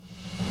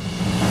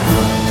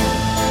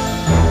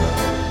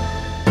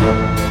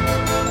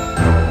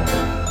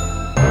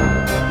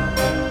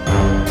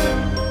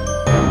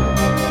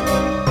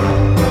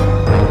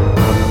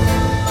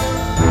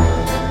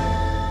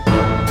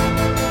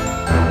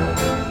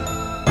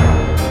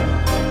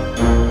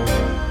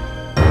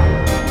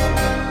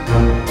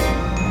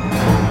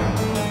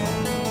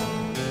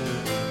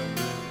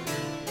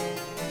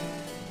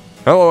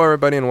Hello,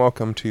 everybody, and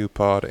welcome to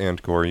Pod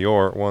and Gore,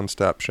 your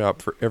one-stop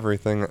shop for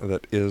everything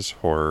that is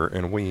horror,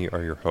 and we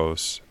are your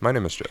hosts. My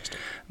name is Justin.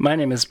 My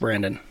name is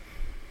Brandon.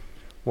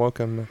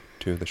 Welcome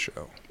to the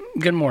show.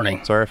 Good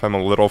morning. Sorry if I'm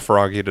a little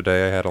froggy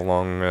today. I had a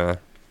long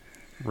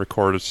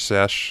recorded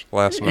sesh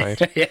last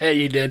night. Yeah,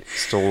 you did.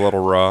 Still a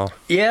little raw.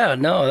 Yeah,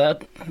 no,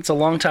 that's a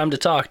long time to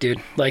talk,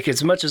 dude. Like,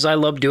 as much as I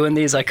love doing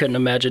these, I couldn't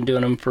imagine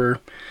doing them for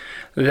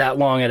that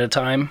long at a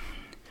time.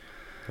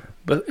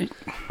 But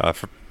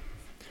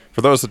For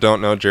those that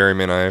don't know,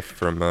 Jeremy and I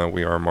from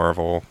We Are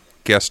Marvel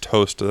guest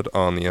hosted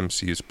on the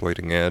MCU's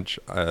Bleeding Edge.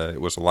 It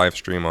was a live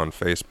stream on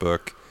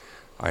Facebook.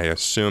 I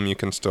assume you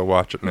can still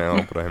watch it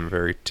now, but I'm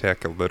very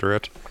tech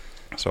illiterate,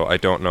 so I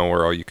don't know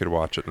where all you could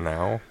watch it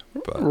now.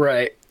 But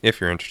right.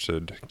 If you're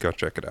interested, go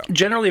check it out.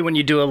 Generally, when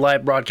you do a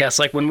live broadcast,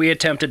 like when we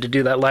attempted to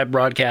do that live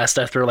broadcast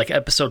after like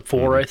episode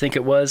 4, I think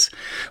it was,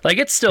 like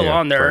it's still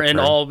on there in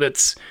all of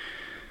its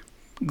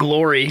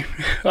glory.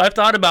 I've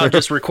thought about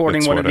just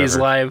recording one of these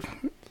live.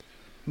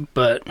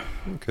 But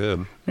we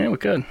could. Yeah, we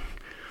could.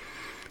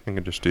 I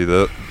could just do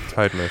that.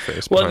 Hide my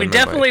face. Well, we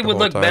definitely would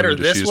look better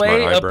this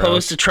way,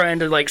 opposed to trying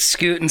to like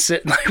scoot and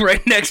sit like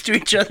right next to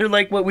each other,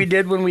 like what we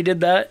did when we did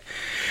that.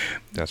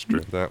 That's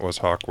true. That was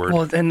awkward.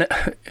 Well, and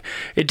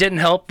it didn't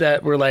help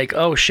that we're like,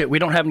 oh shit, we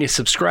don't have any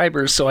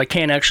subscribers, so I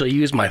can't actually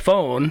use my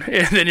phone.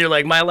 And then you're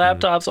like, my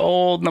laptop's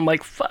old, and I'm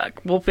like,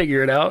 fuck, we'll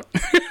figure it out.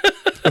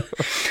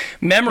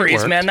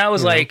 Memories, man. That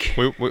was like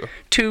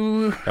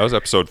two. That was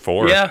episode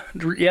 4.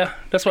 Yeah,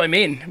 that's what I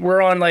mean.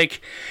 We're on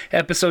like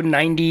episode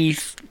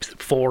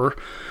 94,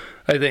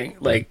 I think,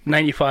 like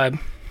 95.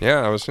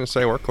 Yeah, I was gonna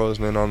say we're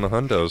closing in on the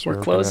hundos. We're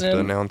closing. Gonna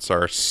have to announce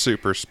our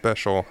super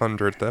special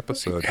 100th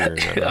episode here.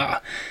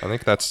 I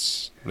think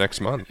that's next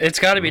month. It's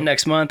got to be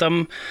next month.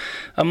 I'm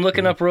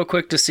looking up real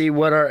quick to see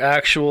what our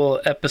actual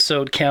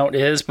episode count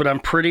is, but I'm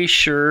pretty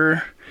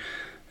sure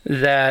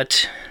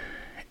that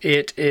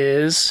it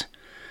is.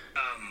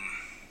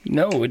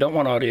 No, we don't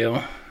want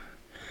audio.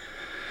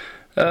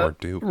 Or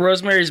do.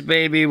 Rosemary's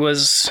Baby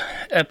was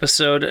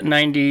episode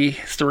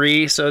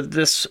 93, so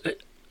this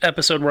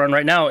episode we're on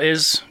right now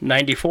is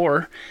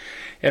 94,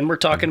 and we're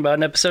talking about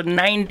an episode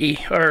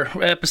 90, or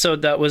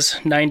episode that was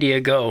 90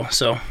 ago,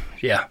 so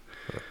yeah.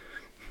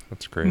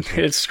 That's crazy.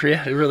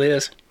 It really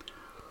is.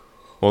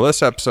 Well,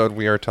 this episode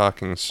we are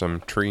talking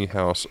some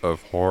Treehouse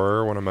of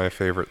Horror, one of my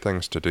favorite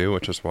things to do,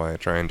 which is why I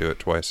try and do it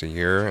twice a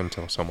year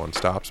until someone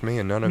stops me,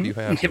 and none of you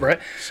have. Right.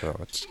 So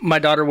it's my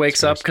daughter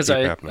wakes up because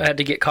I had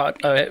to get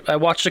caught. I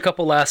watched a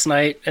couple last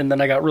night, and then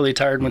I got really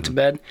tired and went to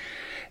bed.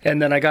 And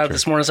then I got up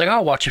this morning, I was like,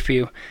 I'll watch a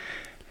few.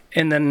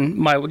 And then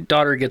my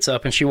daughter gets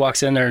up, and she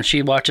walks in there, and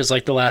she watches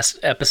like the last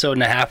episode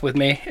and a half with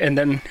me. And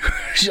then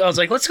I was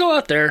like, let's go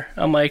out there.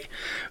 I'm like,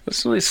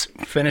 let's at least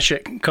finish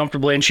it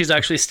comfortably. And she's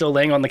actually still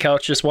laying on the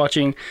couch just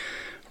watching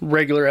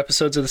regular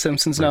episodes of The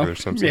Simpsons now.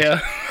 Simpsons.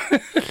 Yeah.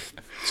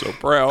 So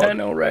proud. I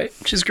know, right?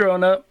 She's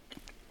growing up.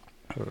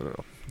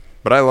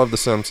 But I love The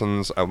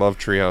Simpsons. I love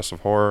Treehouse of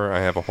Horror. I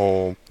have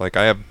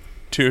I have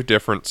 2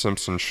 different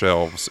Simpsons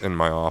shelves in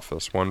my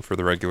office. One for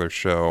the regular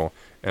show,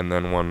 and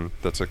then one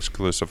that's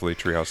exclusively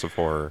Treehouse of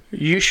Horror.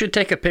 You should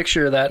take a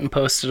picture of that and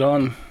post it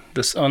on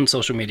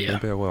social media.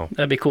 Maybe I will.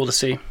 That'd be cool to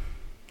see.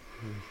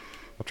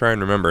 I'll try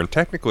and remember. And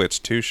technically it's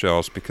 2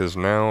 shelves because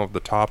now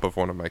the top of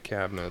one of my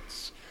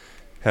cabinets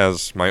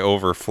has my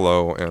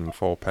overflow and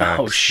full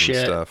packs and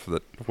stuff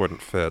that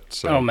wouldn't fit.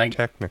 So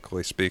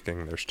technically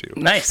speaking, there's 2.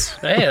 Nice.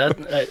 Hey,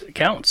 that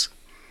counts.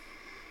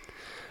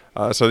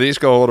 So these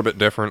go a little bit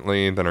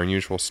differently than our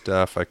usual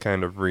stuff. I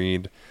kind of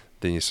read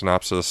the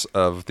synopsis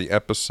of the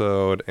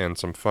episode and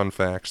some fun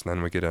facts, and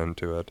then we get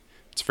into it.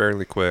 It's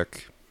fairly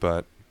quick,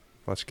 but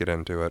let's get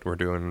into it. We're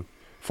doing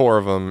 4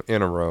 of them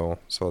in a row,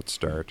 so let's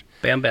start.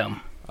 Bam,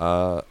 bam.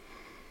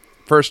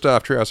 First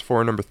off, Treehouse of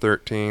Horror number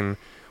 13,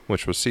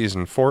 which was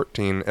season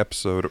 14,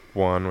 episode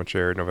 1, which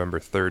aired November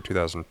 3rd,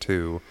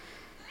 2002.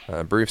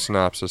 Brief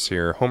synopsis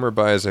here. Homer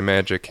buys a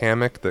magic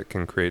hammock that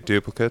can create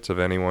duplicates of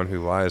anyone who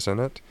lies in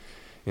it.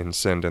 In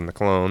Send in the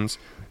Clones.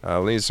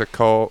 Lisa's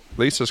call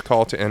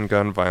to end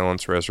gun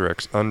violence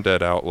resurrects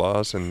undead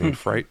outlaws in the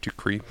Fright to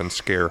Creep and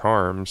Scare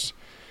Harms.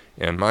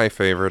 And my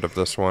favorite of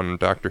this one,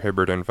 Dr.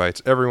 Hibbert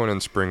invites everyone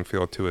in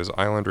Springfield to his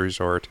island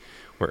resort,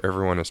 where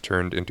everyone is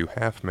turned into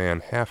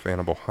half-man,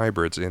 half-animal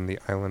hybrids in the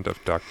island of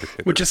Dr.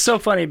 Hibbert. Which is so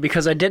funny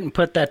because I didn't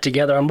put that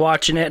together. I'm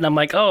watching it and I'm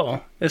like,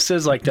 oh, this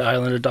is like the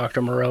island of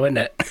Dr. Moreau, isn't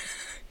it?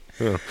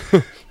 Yeah.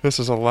 This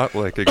is a lot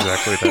like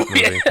exactly that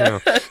movie.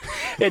 Yeah.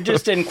 It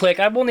just didn't click.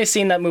 I've only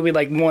seen that movie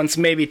like once,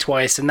 maybe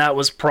twice, and that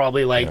was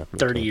probably like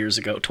 30 years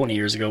ago, 20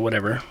 years ago,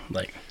 whatever.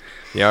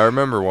 Yeah, I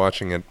remember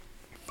watching it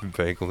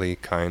vaguely,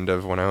 kind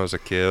of, when I was a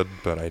kid,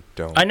 but I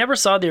don't. I never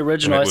saw the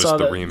original. I saw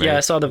the remake. Yeah,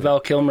 I saw the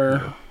Val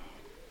Kilmer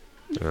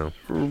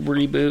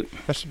reboot.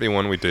 That should be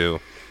one we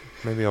do.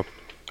 Maybe I'll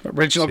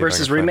original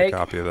versus remake.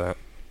 Find a copy of that.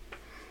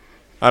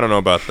 I don't know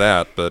about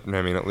that, but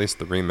I mean, at least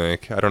the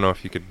remake. I don't know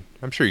if you could.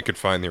 I'm sure you could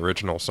find the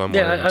original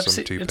somewhere. Yeah, I've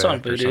seen it's on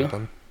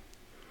Vudu.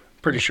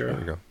 Pretty sure. There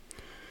we go.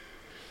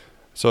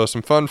 So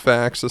some fun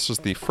facts. This is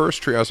the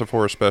first Treehouse of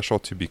Horror special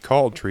to be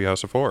called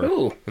Treehouse of Horror.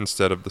 Ooh.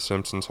 Instead of The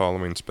Simpsons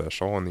Halloween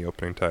special in the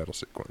opening title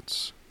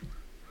sequence.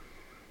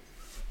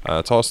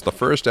 It's also the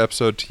first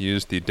episode to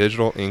use the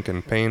digital ink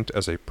and paint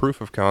as a proof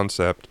of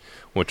concept,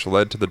 which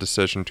led to the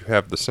decision to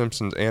have The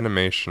Simpsons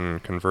animation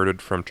converted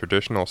from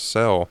traditional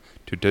cell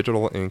to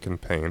digital ink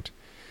and paint.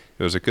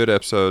 It was a good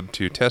episode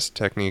to test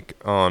technique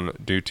on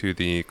due to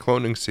the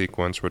cloning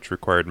sequence, which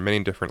required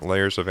many different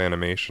layers of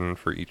animation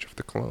for each of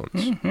the clones.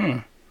 Mm-hmm.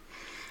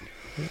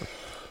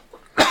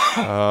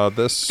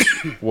 This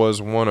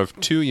was one of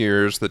 2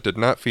 years that did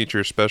not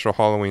feature special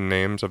Halloween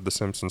names of the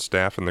Simpsons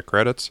staff in the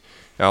credits.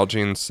 Al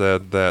Jean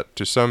said that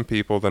to some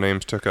people the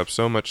names took up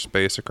so much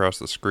space across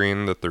the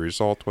screen that the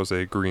result was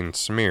a green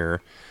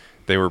smear.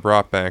 They were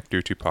brought back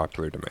due to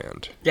popular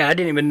demand. Yeah, I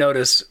didn't even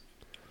notice,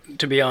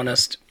 to be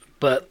honest.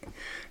 But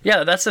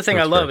yeah, that's the thing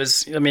I love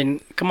is, I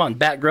mean, come on,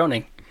 bat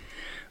groaning.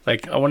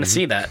 Like, I want to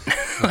see that.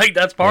 Like,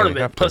 that's part of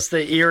it. Plus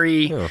the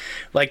eerie,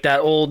 like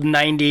that old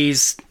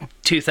 90s,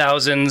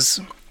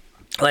 2000s,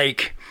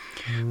 like,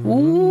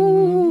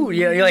 ooh,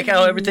 yeah, like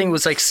how everything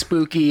was like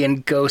spooky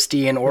and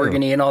ghosty and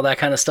organy and all that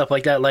kind of stuff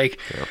like that. Like,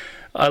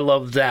 I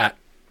love that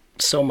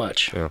so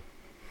much. Yeah,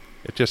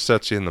 it just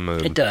sets you in the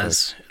mood. It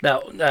does.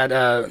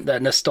 That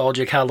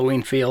nostalgic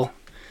Halloween feel.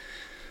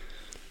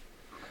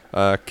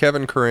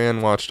 Kevin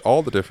Coran watched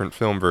all the different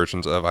film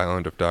versions of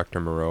Island of Dr.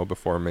 Moreau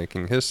before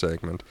making his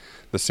segment.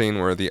 The scene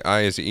where the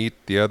eyes eat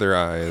the other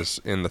eyes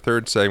in the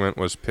third segment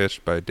was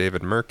pitched by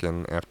David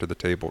Merkin after the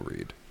table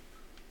read.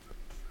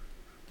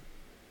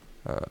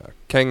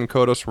 Kang and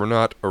Kodos were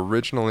not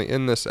originally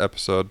in this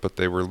episode, but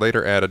they were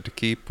later added to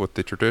keep with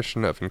the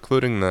tradition of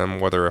including them,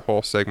 whether a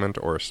whole segment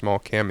or a small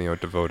cameo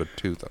devoted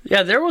to them.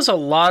 Yeah, there was a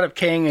lot of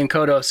Kang and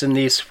Kodos in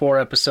these 4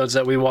 episodes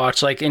that we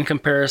watched, like in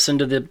comparison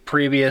to the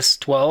previous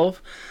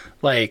 12.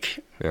 Like,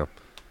 yeah,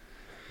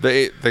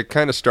 they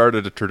kind of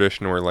started a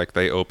tradition where like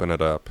they open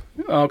it up.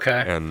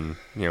 Okay. And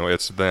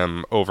it's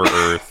them over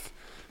Earth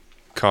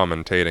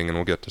commentating, and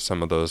we'll get to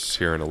some of those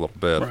here in a little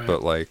bit. Right.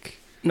 But like.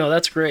 No,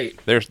 that's great.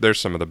 There's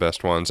some of the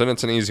best ones, and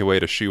it's an easy way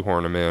to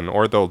shoehorn them in,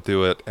 or they'll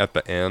do it at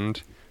the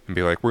end and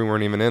be like, we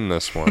weren't even in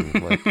this one.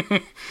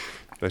 Like,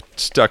 they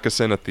stuck us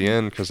in at the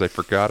end because they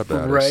forgot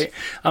about us. Right.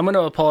 I'm going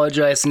to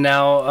apologize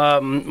now.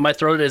 My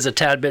throat is a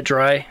tad bit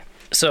dry,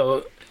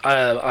 so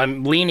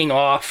I'm leaning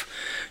off.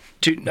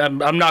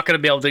 I'm not going to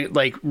be able to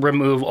like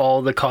remove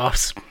all the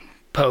coughs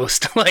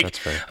post. Like, that's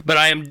fair. But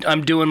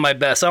I'm doing my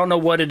best. I don't know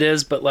what it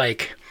is, but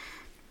like,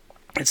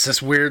 it's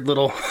this weird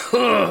little.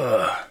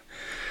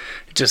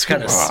 Just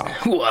kind of,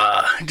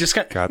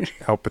 got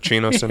Al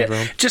Pacino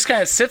syndrome. Just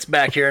kind of sits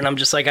back here, and I'm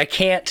just like, I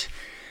can't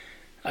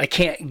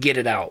get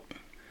it out,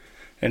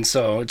 and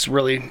so it's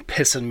really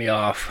pissing me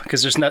off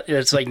because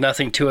it's like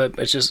nothing to it.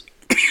 It's just,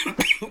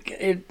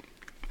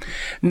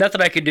 nothing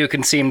I could do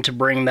can seem to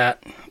bring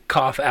that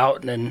cough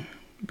out and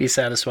be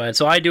satisfied.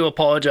 So I do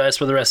apologize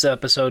for the rest of the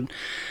episode.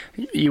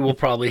 You will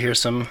probably hear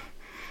some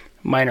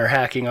minor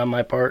hacking on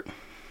my part.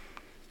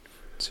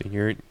 So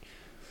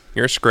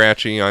you're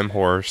scratchy. I'm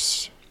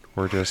hoarse.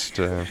 We're just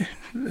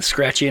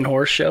Scratchy and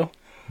Horse show.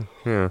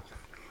 Yeah,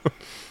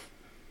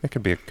 it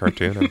could be a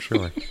cartoon, I'm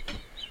sure.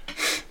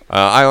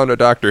 Island of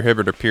Dr.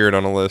 Hibbert appeared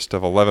on a list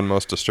of 11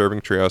 most disturbing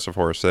Treehouse of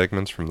Horror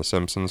segments from The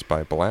Simpsons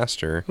by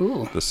Blaster.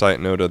 Ooh. The site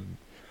noted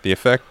the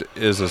effect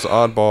is as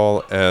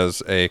oddball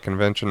as a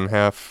convention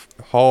half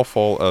hall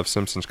full of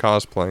Simpsons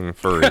cosplaying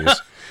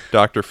furries.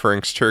 Dr.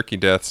 Frank's turkey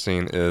death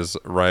scene is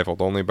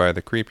rivaled only by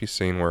the creepy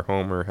scene where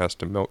Homer has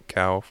to milk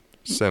cow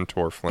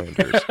Centaur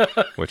Flanders,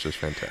 which is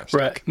fantastic.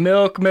 Right.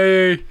 Milk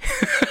me.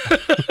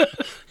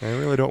 I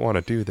really don't want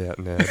to do that,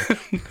 Ned.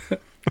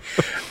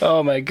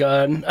 Oh my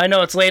God. I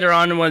know it's later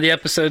on in one of the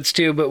episodes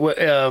too, but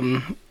I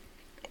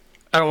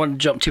don't want to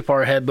jump too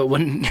far ahead, but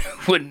when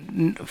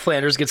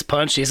Flanders gets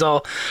punched, he's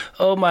all,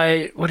 oh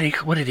my, what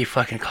did he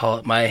fucking call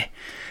it? My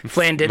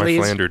Flandiddlies?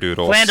 My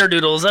Flanderdoodles.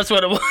 Flanderdoodles, that's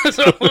what it was.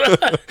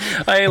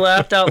 I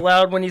laughed out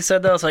loud when he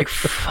said that. I was like,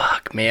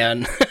 fuck,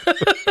 man.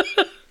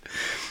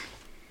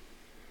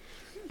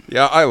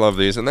 Yeah, I love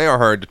these, and they are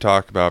hard to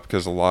talk about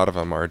because a lot of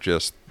them are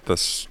just the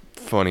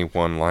funny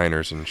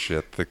one-liners and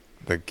shit.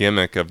 The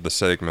gimmick of the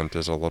segment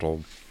is a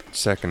little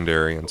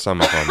secondary in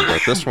some of them, but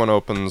this one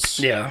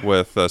opens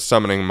with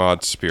summoning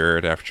Maud's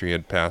spirit after he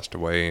had passed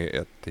away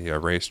at the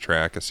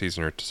racetrack a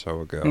season or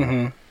so ago.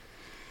 Mm-hmm.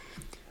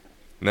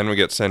 And then we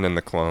get sent in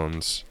the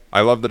clones.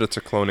 I love that it's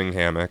a cloning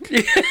hammock.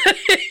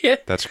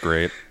 That's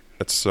great.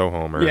 It's so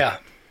Homer. Yeah.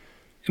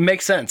 It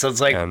makes sense. It's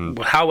like,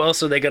 how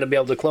else are they going to be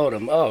able to clone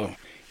him? Oh,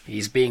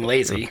 he's being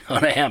lazy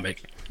on a hammock.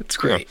 It's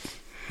great. Yeah.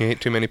 He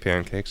ate too many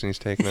pancakes and he's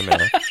taking a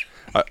nap.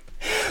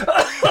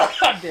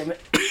 God damn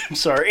it. I'm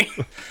sorry.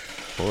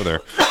 Oh,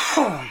 there.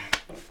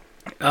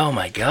 Oh,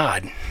 my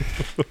God.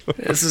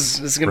 This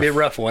is going to be a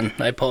rough one.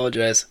 I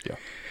apologize. Yeah.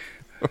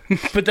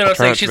 But then I was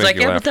like, she's like,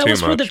 yeah, but that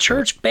was for the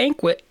church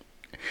banquet.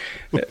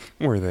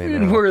 Were they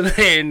now? Were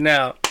they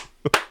now?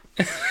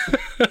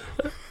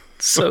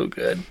 So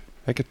good.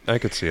 I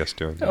could see us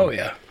doing that. Oh,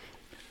 yeah.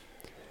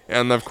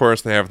 And, of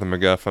course, they have the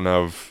MacGuffin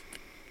of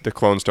the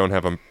clones don't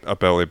have a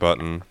belly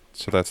button,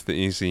 so that's the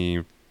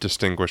easy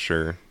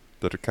distinguisher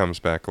that it comes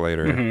back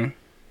later. Mm-hmm.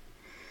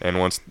 And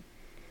once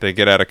they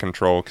get out of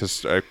control,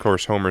 because of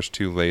course Homer's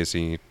too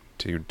lazy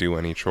to do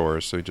any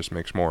chores, so he just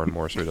makes more and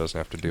more, so he doesn't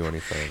have to do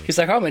anything. He's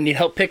like, I'm gonna need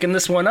help picking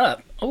this one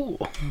up. Oh.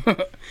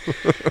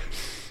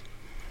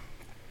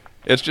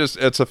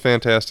 It's a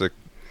fantastic.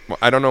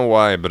 I don't know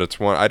why, but it's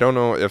one. I don't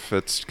know if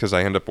it's because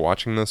I end up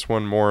watching this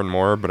one more and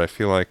more, but I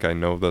feel like I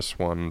know this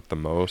one the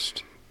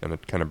most, and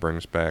it kind of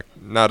brings back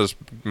not as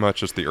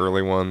much as the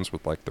early ones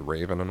with like the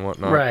Raven and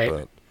whatnot, right?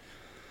 But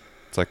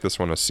it's like this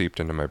one has seeped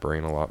into my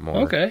brain a lot more.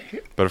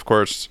 Okay. But of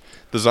course,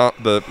 the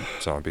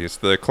zombies,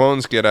 the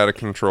clones get out of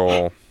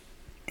control.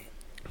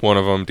 One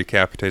of them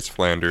decapitates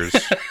Flanders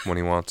when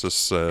he wants his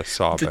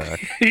saw back.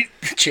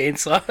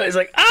 Chainsaw. He's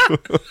like, ah.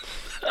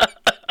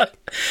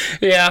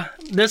 Yeah,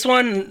 this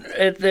one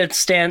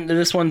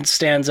this one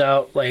stands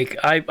out. Like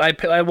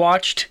I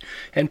watched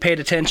and paid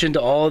attention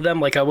to all of them.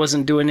 Like I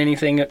wasn't doing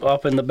anything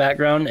up in the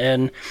background,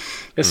 and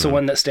it's the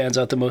one that stands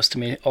out the most to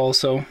me.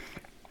 Also,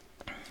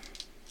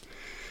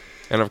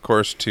 and of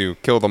course, to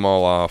kill them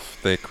all off,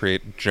 they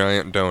create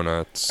giant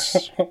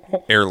donuts,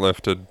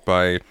 airlifted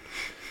by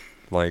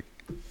like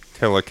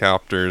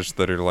helicopters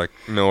that are like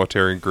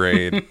military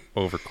grade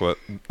over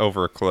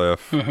a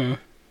cliff. Mm-hmm.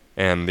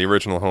 And the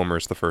original Homer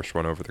is the first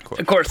one over the cliff.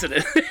 Of course it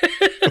is.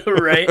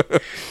 Right?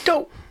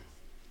 Don't.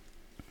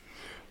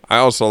 I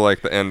also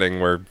like the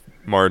ending where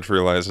Marge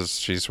realizes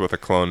she's with a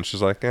clone.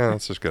 She's like, yeah,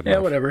 that's just good enough.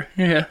 Yeah, whatever.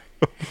 Yeah.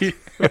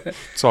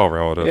 It's all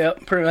relative. Yeah.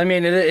 I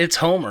mean, it's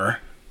Homer.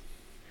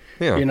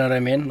 Yeah. You know what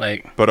I mean?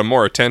 Like. But a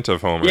more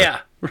attentive Homer.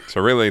 Yeah.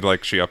 So really,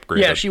 like, she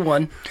upgraded. Yeah, she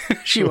won.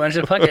 She won.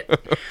 She fuck it.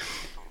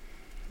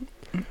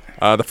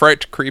 The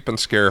fright to creep and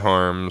scare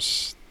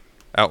harms,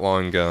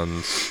 outlawing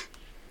guns.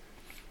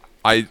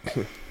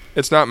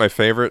 It's not my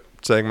favorite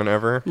segment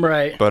ever.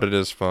 Right. But it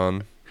is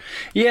fun.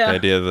 Yeah. The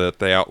idea that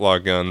they outlaw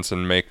guns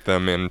and make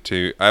them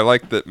into... I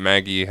like that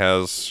Maggie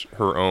has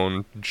her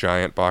own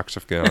giant box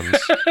of guns.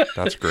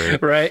 That's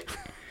great. Right.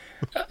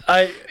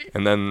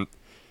 And then...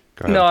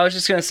 Go ahead. No, I was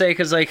just going to say,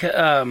 because, like,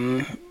 I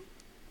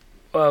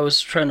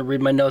was trying to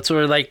read my notes,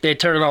 where, like, they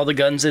turn all the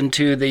guns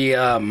into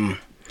the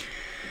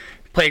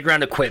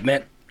playground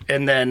equipment,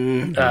 and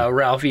then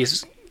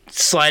Ralphie's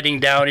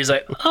sliding down. He's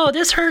like, oh,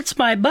 this hurts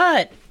my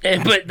butt.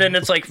 But then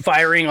it's like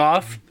firing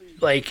off,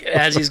 like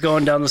as he's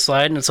going down the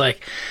slide, and it's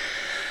like,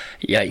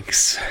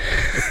 yikes.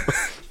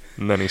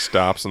 And then he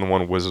stops, and the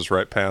one whizzes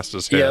right past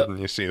his head, and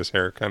you see his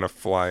hair kind of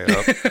fly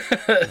up.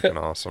 Fucking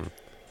awesome.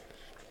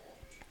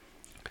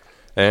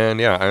 And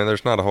yeah, I mean,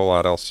 there's not a whole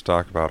lot else to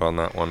talk about on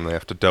that one. They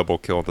have to double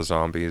kill the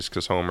zombies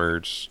because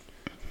Homer's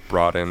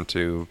brought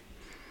into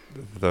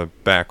the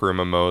back room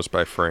of Moe's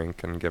by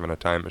Frank and given a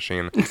time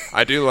machine.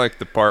 I do like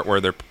the part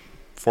where they're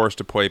forced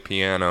to play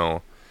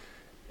piano,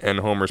 and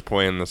Homer's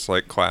playing this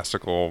like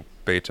classical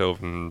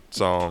Beethoven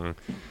song,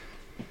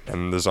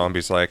 and the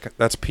zombie's like,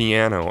 "That's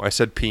piano. I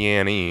said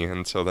piano."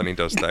 And so then he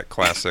does that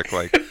classic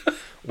like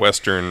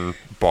Western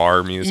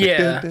bar music.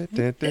 Yeah,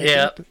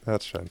 yeah,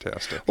 that's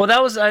fantastic. Well,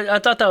 that was I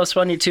thought that was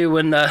funny too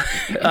when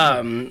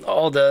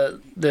all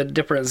the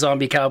different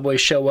zombie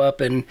cowboys show up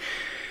and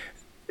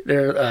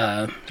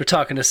they're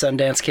talking to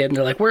Sundance Kid and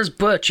they're like, "Where's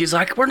Butch?" He's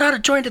like, "We're not a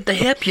joint at the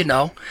hip, you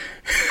know."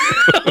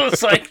 I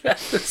was like, that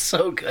is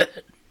so good.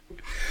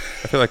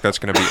 I feel like that's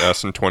going to be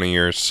us in 20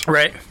 years.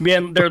 Right.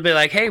 And they'll be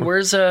like, hey,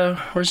 where's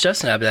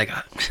Justin? I'll be like,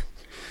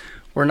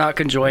 we're not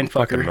conjoined,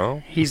 fucker.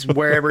 No. He's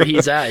wherever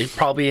he's at. He's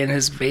probably in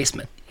his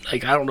basement.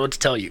 Like, I don't know what to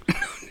tell you.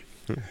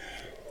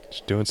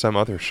 Just doing some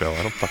other show.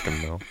 I don't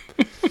fucking know.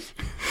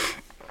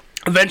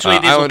 Eventually,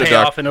 these will pay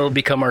off and it'll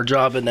become our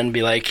job and then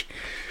be like...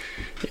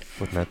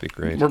 Wouldn't that be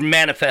great? We're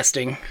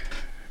manifesting.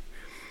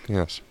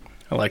 Yes.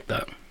 I like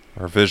that.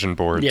 Our vision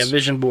boards. Yeah,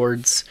 vision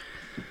boards.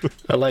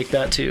 I like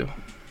that, too.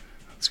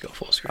 Let's go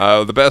full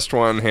screen. The best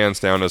one, hands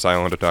down, is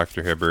Island of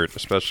Dr. Hibbert,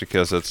 especially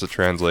because it's a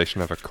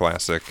translation of a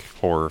classic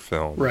horror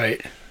film.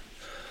 Right.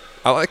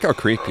 I like how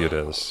creepy it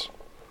is.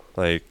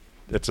 Like,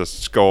 it's a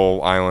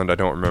skull island. I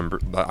don't remember.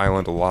 The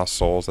Island of Lost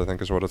Souls, I think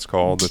is what it's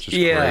called, which is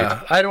great.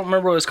 I don't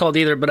remember what it's called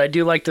either, but I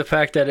do like the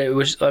fact that it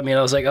was, I mean,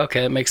 I was like,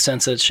 okay, it makes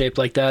sense that it's shaped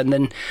like that. And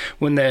then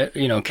when the,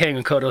 Kang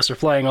and Kodos are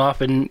flying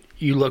off and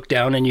you look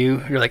down and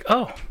you're like,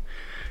 oh,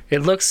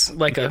 it looks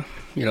like a,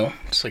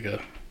 it's like a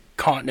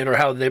continent or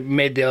how they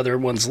made the other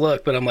ones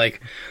look, but I'm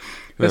like,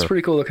 that's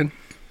pretty cool looking.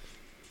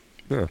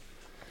 Yeah.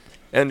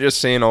 And just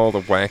seeing all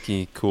the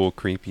wacky, cool,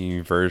 creepy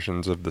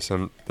versions of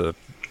the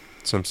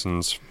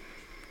Simpsons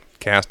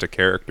cast of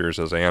characters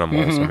as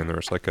animals. Mm-hmm. I mean, there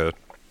was like a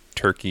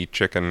turkey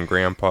chicken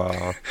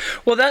grandpa.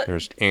 Well,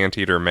 there's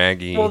Anteater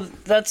Maggie. Well,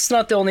 that's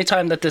not the only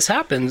time that this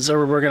happens,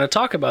 or we're going to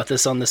talk about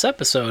this on this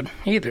episode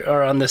either,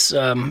 or on this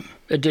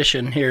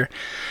edition here.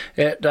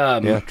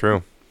 Yeah,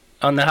 true.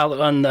 On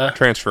the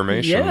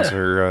transformations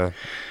are a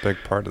big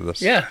part of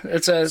this. Yeah,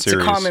 it's a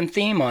common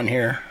theme on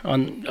here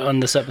on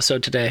this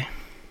episode today.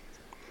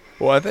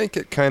 Well, I think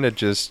it kind of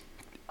just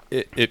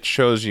it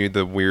shows you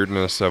the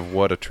weirdness of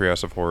what a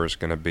Treehouse of Horror is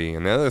going to be.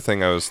 And the other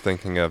thing I was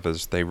thinking of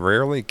is they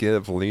rarely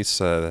give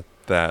Lisa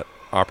that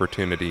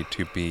opportunity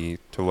to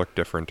look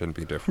different and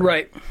be different.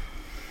 Right.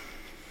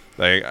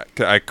 Like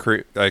I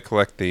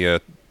collect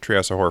the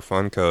Treehouse of Horror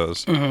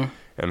Funkos,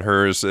 and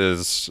hers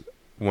is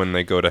when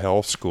they go to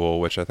Hell School,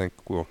 which I think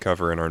we'll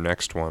cover in our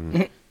next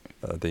one.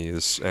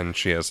 And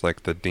she has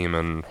like the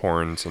demon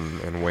horns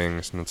and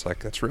wings, and it's like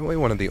that's really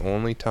one of the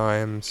only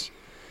times,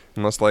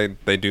 unless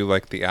like they do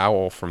like the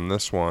owl from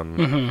this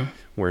one,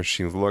 where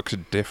she looks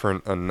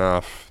different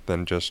enough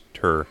than just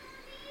her.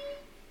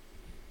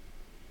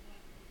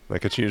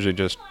 Like, it's usually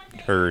just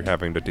her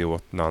having to deal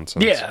with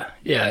nonsense.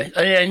 Yeah.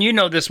 And you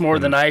know this more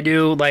than I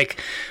do.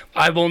 Like,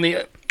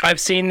 I've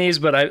seen these,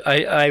 but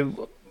I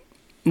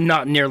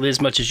not nearly as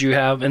much as you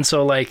have. And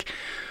so, like,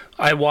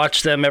 I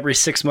watch them every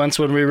 6 months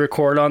when we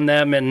record on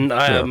them, and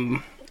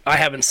I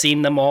haven't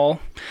seen them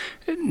all.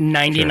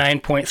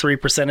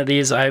 99.3% of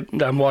these,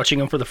 I'm watching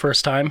them for the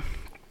first time.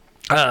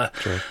 I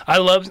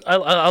love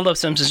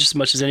Simpsons just as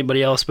much as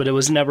anybody else, but it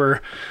was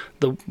never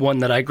the one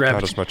that I grabbed.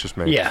 Not as much as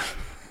me. Yeah.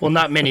 Well,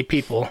 not many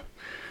people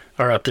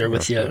are up there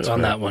with you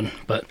on that one,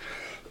 but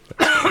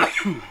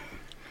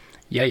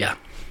yeah.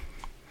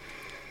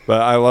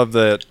 But I love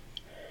that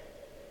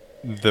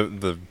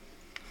the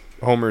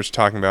Homer's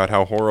talking about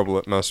how horrible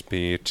it must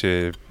be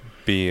to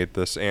be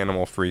this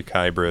animal freak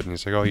hybrid, and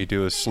he's like, all you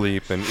do is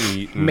sleep and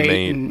eat and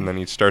mate, and then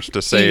he starts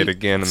to say it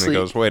again, and then he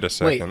goes, wait a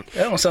second.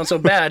 That don't sound so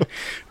bad.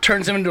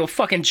 Turns him into a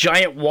fucking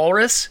giant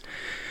walrus.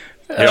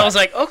 And I was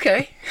like,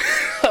 okay.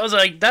 I was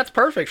like, that's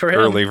perfect for him.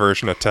 Early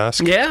version of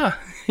Tusk. Yeah.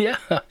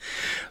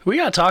 We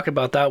gotta talk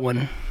about that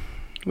one.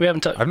 We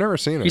haven't talked. I've never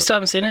seen it. You still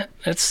haven't seen it?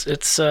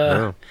 It's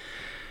No.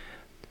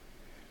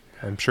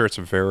 I'm sure it's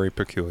very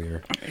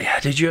peculiar. Yeah,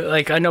 did you,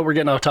 like, I know we're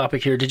getting off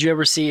topic here. Have you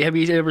ever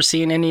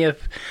seen any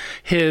of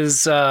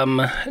his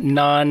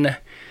non-comedy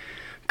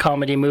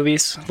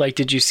movies? Like,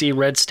 did you see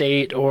Red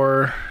State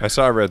or... I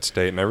saw Red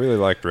State, and I really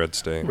liked Red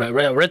State. Right,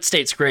 Red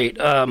State's great.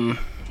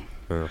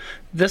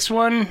 This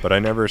one... But I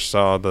never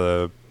saw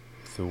the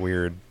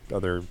weird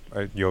other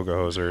Yoga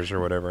Hosers or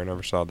whatever. I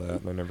never saw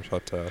that, and I never saw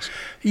Tusk.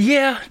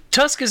 Yeah,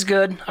 Tusk is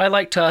good. I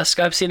like Tusk.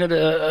 I've seen it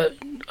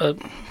a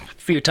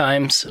few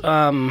times.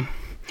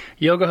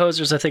 Yoga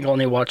Hosers, I think,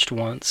 only watched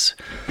once.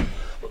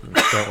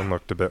 That one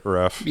looked a bit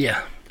rough.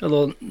 Yeah, a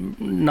little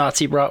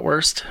Nazi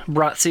bratwurst.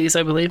 Bratzis,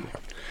 I believe.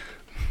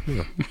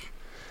 Yeah.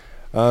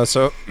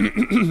 So,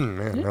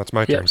 man, that's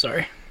my turn. Yep,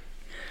 sorry.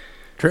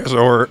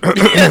 Treehouse.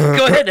 Yeah,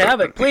 go ahead,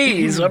 Havoc,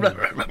 please.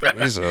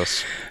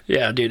 Jesus.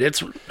 Yeah, dude, I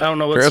don't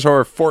know what's... Treehouse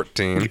Horror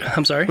 14.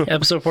 I'm sorry,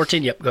 episode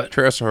 14? Yep, go ahead.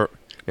 Treehouse Horror...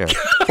 Yeah,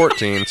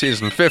 14,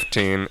 season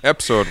 15,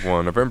 episode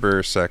 1,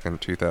 November 2nd,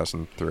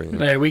 2003.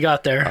 Hey, we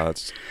got there.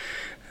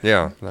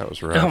 Yeah, that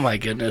was rough. Oh, my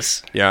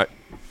goodness. Yeah.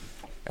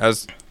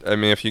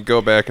 If you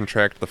go back and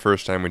track the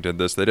first time we did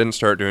this, they didn't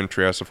start doing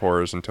Treehouse of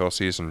Horrors until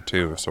season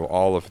 2, so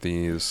all of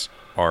these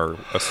are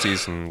a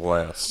season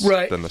less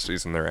than the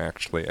season they're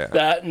actually at.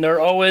 And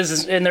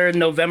they're in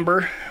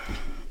November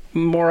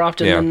more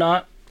often than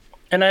not.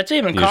 And I'd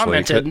even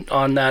commented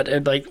on that.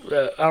 And I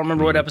don't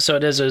remember what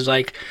episode it is. It was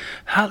like,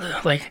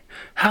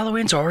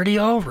 Halloween's already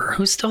over.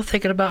 Who's still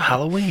thinking about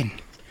Halloween?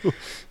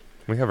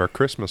 We have our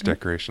Christmas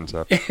decorations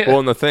up. Well,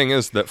 and the thing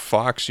is that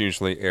Fox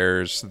usually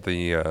airs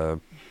the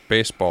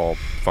baseball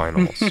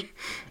finals.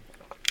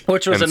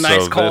 Which was a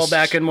nice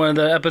callback in one of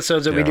the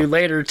episodes that we do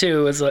later,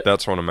 too.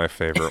 That's one of my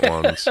favorite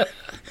ones.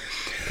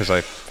 Because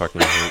I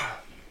fucking hate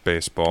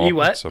baseball. You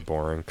what? It's so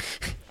boring.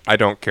 I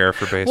don't care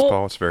for baseball.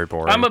 Well, it's very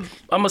boring.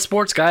 I'm a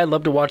sports guy. I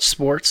love to watch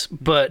sports.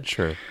 But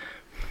sure.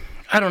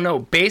 I don't know.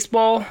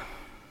 Baseball,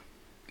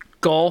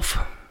 golf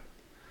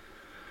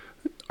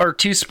are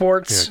two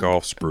sports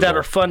that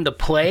are fun to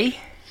play.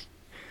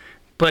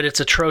 But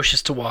it's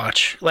atrocious to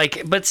watch.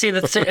 But see,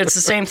 it's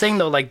the same thing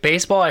though. Like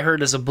baseball, I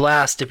heard is a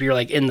blast if you're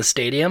like in the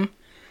stadium.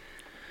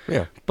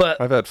 Yeah, but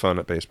I've had fun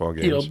at baseball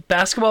games.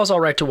 Basketball is all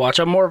right to watch.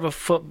 I'm more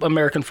of a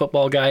American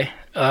football guy,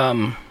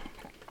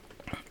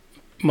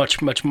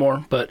 much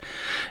more. But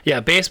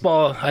yeah,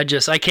 baseball, I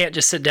can't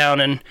just sit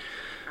down and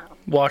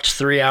watch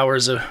 3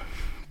 hours of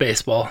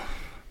baseball.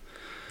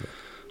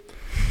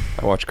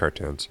 I watch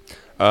cartoons.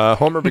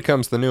 Homer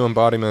becomes the new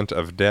embodiment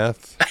of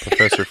death.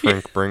 Professor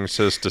Frink brings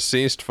his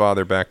deceased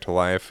father back to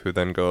life, who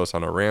then goes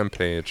on a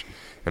rampage,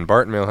 and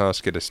Bart and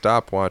Milhouse get a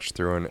stopwatch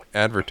through an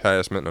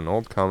advertisement in an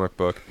old comic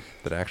book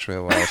that actually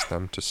allows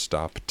them to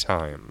stop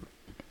time.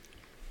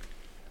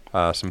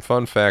 Some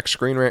fun facts.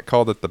 Screen Rant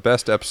called it the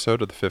best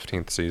episode of the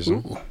 15th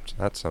season. So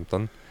that's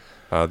something.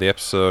 The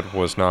episode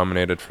was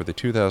nominated for the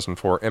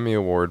 2004 Emmy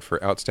Award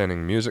for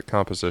Outstanding Music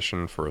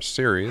Composition for a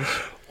Series.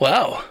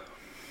 Wow.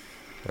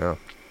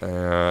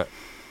 Yeah.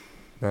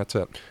 That's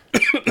it.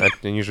 I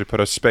usually put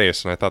a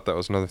space, and I thought that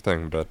was another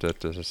thing, but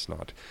it's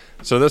not.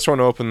 So this one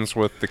opens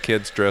with the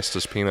kids dressed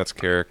as Peanuts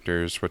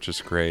characters, which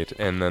is great,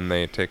 and then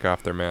they take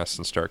off their masks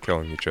and start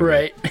killing each other.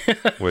 Right.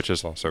 Which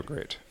is also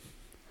great.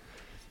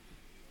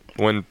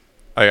 When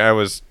I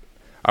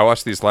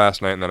watched these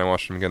last night, and then I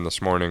watched them again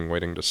this morning,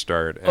 waiting to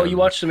start. Oh, you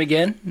watched them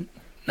again?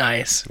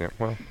 Nice. Yeah,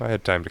 well, I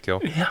had time to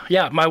kill.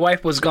 Yeah, my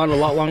wife was gone a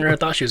lot longer than I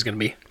thought she was going to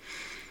be.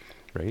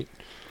 Right.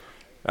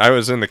 I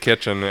was in the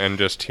kitchen and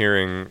just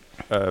hearing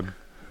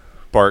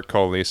Bart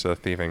called Lisa a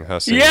thieving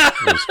hussy. Yeah.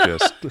 Was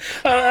just...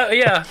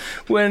 yeah.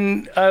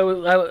 When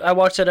I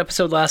watched that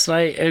episode last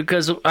night,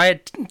 because I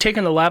had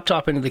taken the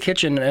laptop into the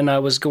kitchen and I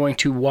was going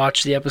to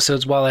watch the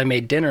episodes while I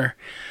made dinner.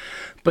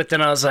 But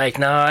then I was like,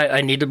 no, I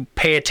need to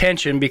pay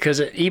attention,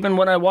 because even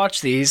when I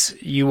watch these,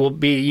 you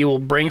will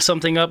bring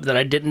something up that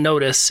I didn't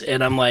notice,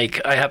 and I'm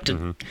like, I have to.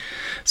 Mm-hmm.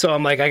 So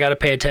I'm like, I got to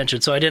pay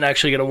attention. So I didn't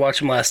actually get to watch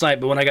them last night.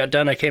 But when I got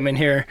done, I came in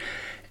here,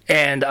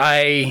 and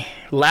I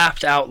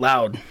laughed out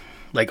loud,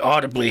 like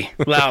audibly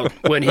loud,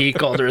 when he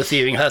called her a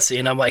thieving hussy,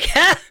 and I'm like,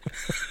 ha!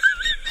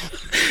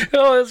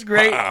 Oh, that's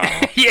great.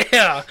 Wow.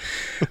 Yeah.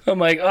 I'm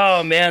like,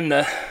 oh man,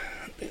 the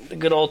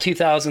good old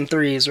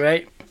 2003s,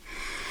 right?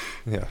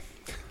 Yeah.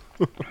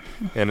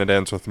 And it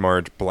ends with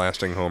Marge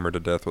blasting Homer to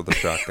death with a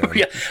shotgun.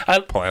 Yeah,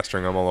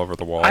 plastering him all over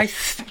the wall. I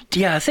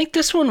think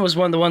this one was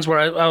one of the ones where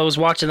I was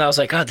watching and I was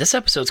like, God, this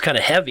episode's kind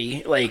of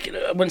heavy. Like,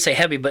 I wouldn't say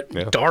heavy, but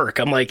dark.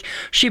 I'm like,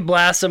 she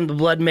blasts him, the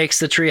blood makes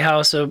the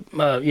treehouse,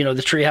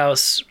 the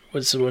treehouse,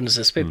 when is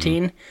this,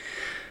 15? Mm-hmm.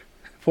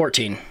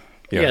 14.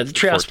 Yeah, the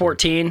treehouse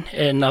 14.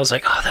 And I was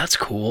like, oh, that's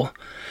cool.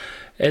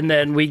 And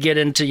then we get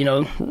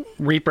into,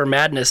 Reaper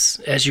Madness,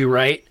 as you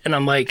write, and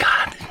I'm like,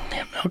 God,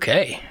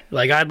 okay.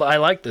 Like, I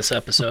like this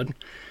episode.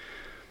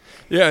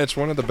 Yeah, it's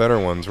one of the better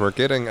ones.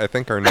 I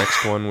think our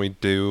next one we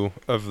do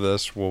of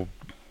this will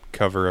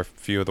cover a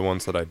few of the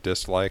ones that I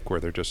dislike, where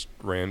they're just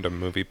random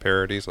movie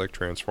parodies like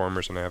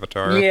Transformers and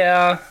Avatar.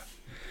 Yeah.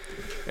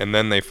 And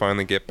then they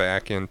finally get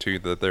back into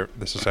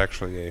this is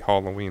actually a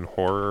Halloween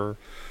horror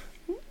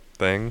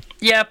thing.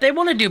 Yeah, if they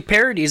want to do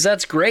parodies,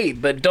 that's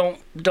great, but don't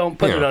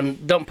put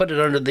it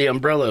under the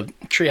umbrella of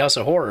Treehouse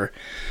of Horror.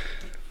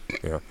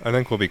 Yeah, I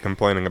think we'll be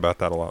complaining about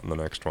that a lot in the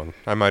next one.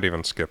 I might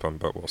even skip them,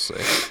 but we'll see.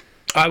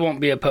 I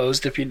won't be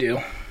opposed if you do.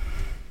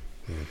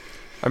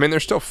 I mean, they're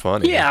still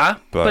funny. Yeah,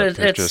 but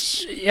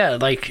it's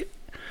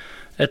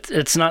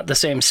not the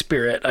same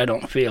spirit, I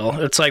don't feel.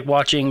 It's like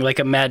watching like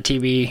a Mad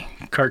TV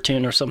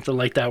cartoon or something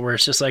like that, where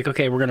it's just like,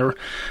 okay, we're going to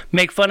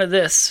make fun of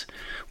this,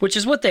 which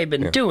is what they've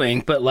been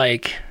doing, but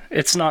like,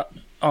 it's not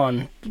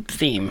on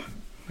theme.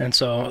 And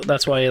so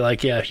that's why,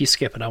 like, yeah, if you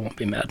skip it, I won't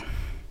be mad.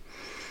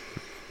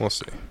 We'll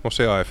see. We'll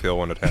see how I feel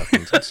when it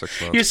happens in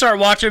 6 months. You start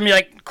watching, you're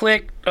like,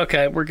 click,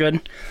 okay, we're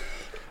good.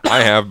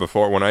 I have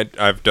before, when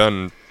I've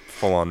done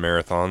full-on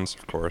marathons,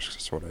 of course,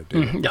 that's what I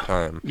do all the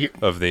time,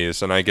 of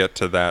these, and I get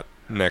to that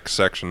next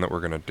section that we're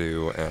going to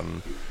do,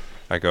 and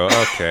I go,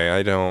 okay,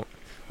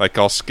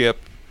 I'll skip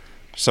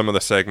some of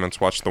the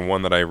segments, watch the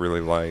one that I really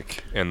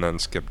like, and then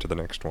skip to the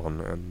next one,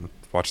 and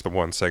watch the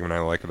one segment I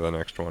like of the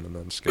next one, and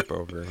then skip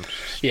over.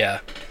 Yeah.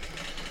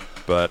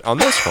 But on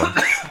this one,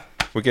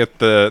 we get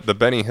the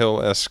Benny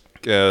Hill-esque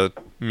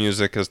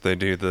music as they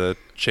do the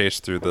chase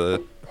through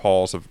the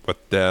halls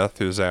with Death,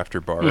 who's after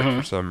Bart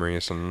for some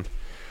reason.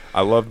 I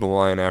love the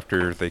line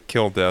after they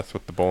kill Death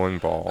with the bowling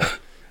ball,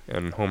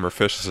 and Homer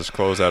fishes his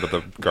clothes out of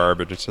the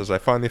garbage and says, I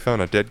finally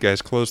found a dead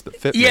guy's clothes that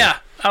fit me. Yeah,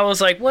 I was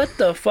like, what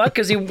the fuck?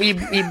 Because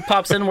he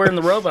pops in wearing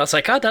the robe. I was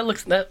like, God,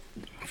 that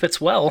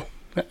fits well.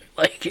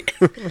 Like,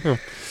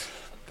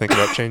 think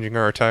about changing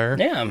our attire?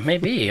 Yeah,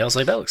 maybe. I was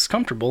like, that looks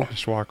comfortable.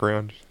 Just walk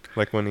around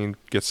like when he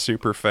gets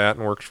super fat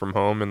and works from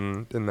home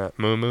in that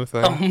moo-moo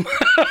thing.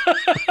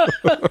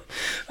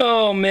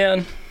 Oh,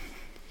 man.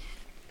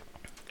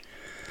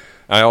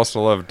 I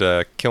also loved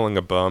killing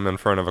a bum in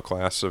front of a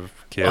class of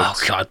kids. Oh,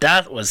 God,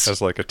 that was...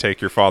 As like a take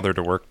your father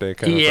to work day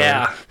kind of thing.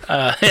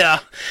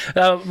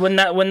 Yeah. When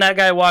that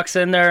guy walks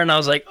in there, and I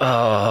was like,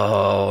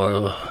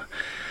 oh...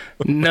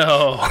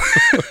 No.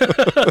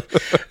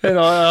 And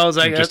I was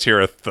like, you just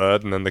hear a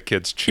thud, and then the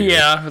kids cheer.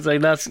 Yeah, I was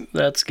like,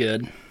 that's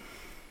good.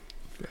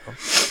 Yeah.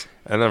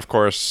 And then, of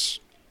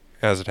course,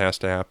 as it has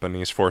to happen,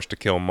 he's forced to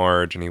kill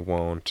Marge, and he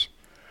won't.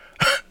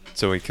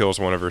 So he kills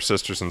one of her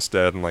sisters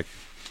instead, and like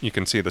you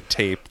can see the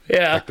tape.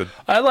 Yeah,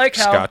 like the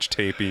Scotch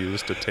tape he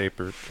used to tape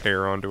her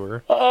hair onto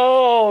her.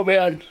 Oh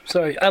man,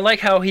 sorry. I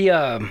like how he's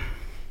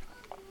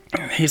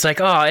like,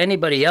 oh,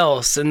 anybody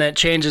else, and that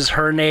changes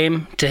her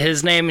name to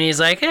his name, and he's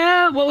like,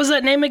 what was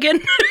that name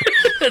again?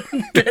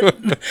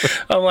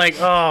 I'm like,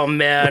 oh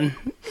man,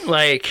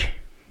 like,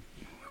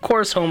 of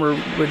course Homer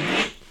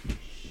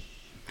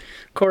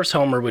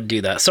would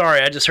do that.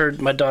 Sorry, I just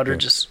heard my daughter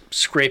just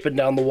scraping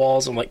down the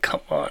walls. I'm like,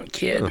 come on,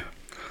 kid.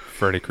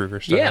 Freddy Krueger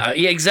style. Yeah,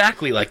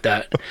 exactly like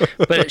that.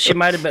 But she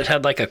might have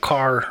had like a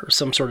car or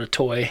some sort of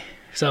toy,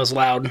 so that was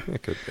loud.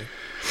 It could be.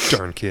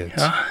 Darn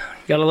kids.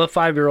 Gotta love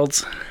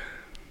 5-year-olds.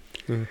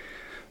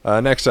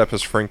 Next up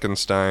is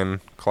Frankenstein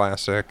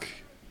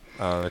classic,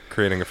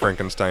 creating a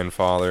Frankenstein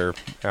father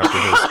after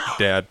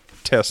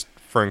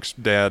Frank's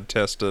dad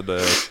tested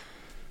a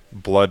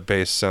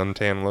blood-based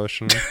suntan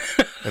lotion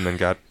and then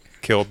got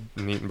killed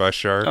and eaten by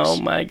sharks. Oh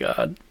my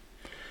God.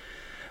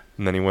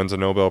 And then he wins a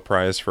Nobel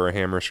Prize for a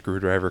hammer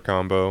screwdriver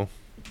combo.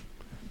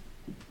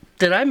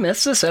 Did I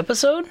miss this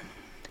episode?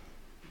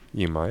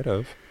 You might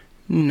have.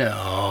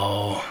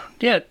 No.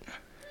 Yeah.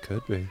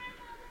 Could be.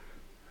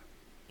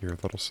 You're a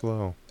little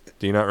slow.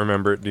 Do you not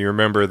remember? Do you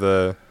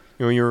remember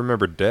you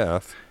remember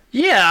Death?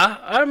 Yeah.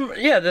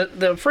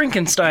 The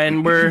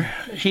Frankenstein where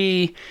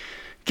he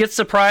gets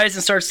surprised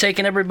and starts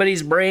taking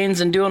everybody's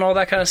brains and doing all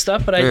that kind of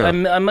stuff. But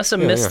I must have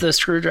missed the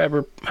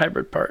screwdriver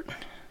hybrid part.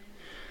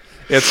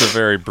 It's a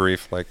very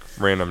brief, like,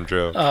 random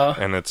joke.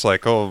 And it's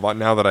like, oh,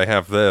 now that I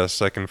have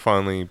this, I can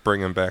finally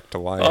bring him back to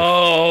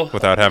life.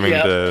 Without having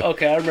to...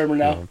 Okay, I remember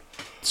now.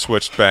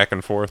 Switched back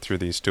and forth through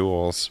these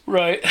duels.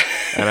 Right.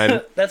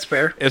 And that's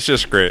fair. It's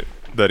just great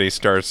that he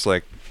starts,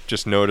 like,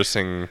 just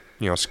noticing,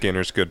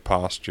 Skinner's good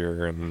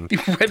posture and he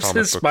rips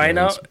his spine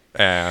out.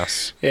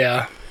 Ass.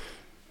 Yeah.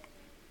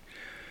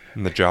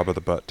 And the job of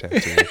the butt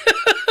tattoo.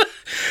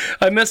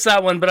 I missed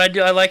that one, but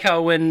I like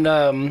how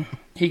when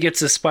he gets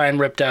his spine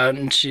ripped out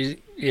and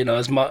she,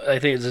 his mom, I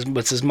think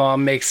it's his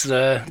mom makes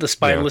the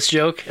spineless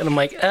joke, and I'm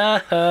like,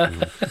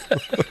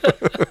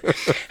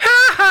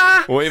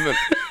 Well,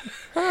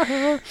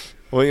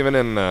 even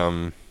in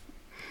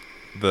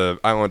the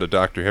Island of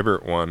Dr.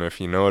 Hibbert one, if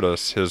you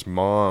notice, his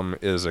mom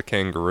is a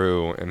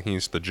kangaroo and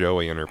he's the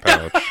Joey in her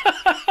pouch.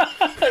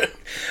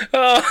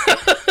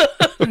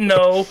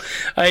 No,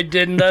 I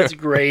didn't. That's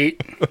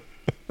great.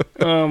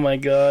 Oh my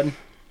god.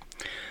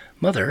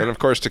 Mother. And of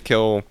course, to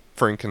kill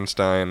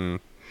Frankenstein,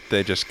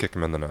 they just kick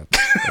him in the nuts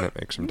and it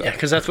makes him die. Yeah,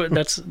 because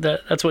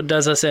that's what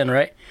does us in,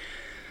 right?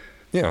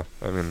 Yeah,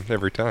 I mean,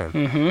 every time.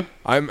 Mm-hmm.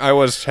 I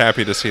was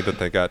happy to see that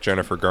they got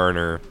Jennifer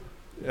Garner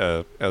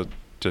to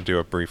do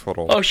a brief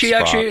little. Oh, they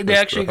actually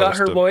got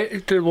her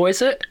to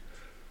voice it.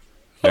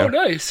 Yeah. Oh,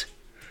 nice.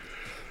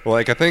 Well,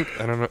 like I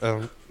don't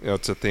know.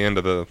 It's at the end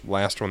of the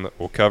last one that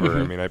we'll cover.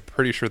 Mm-hmm. I mean, I'm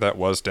pretty sure that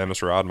was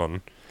Dennis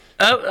Rodman.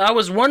 I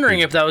was wondering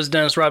if that was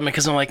Dennis Rodman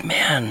because I'm like,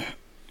 man,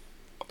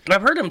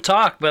 I've heard him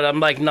talk, but I'm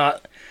like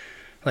not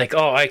like,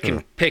 oh, I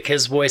can pick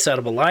his voice out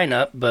of a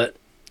lineup, but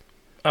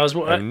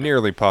I'm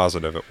nearly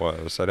positive it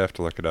was. I'd have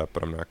to look it up,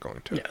 but I'm not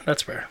going to. Yeah,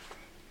 that's fair.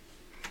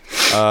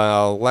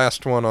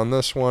 Last one on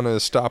this one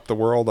is Stop the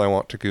World, I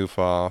Want to Goof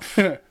Off.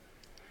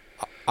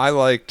 I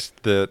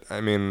liked that.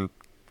 I mean,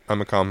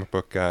 I'm a comic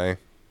book guy.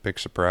 Big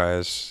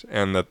surprise.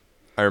 And that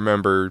I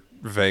remember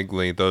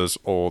vaguely those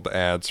old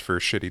ads for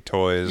shitty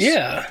toys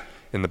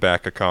in the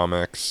back of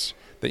comics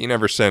that you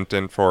never sent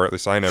in for. At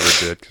least I never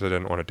did because I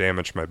didn't want to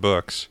damage my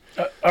books.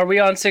 Are we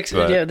on 6?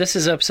 Yeah, this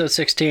is episode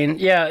 16.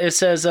 Yeah, it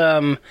says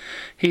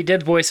he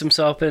did voice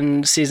himself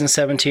in season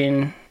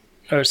 17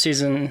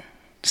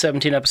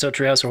 episode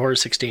Treehouse of Horror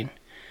 16.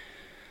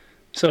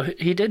 So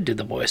he did do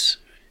the voice.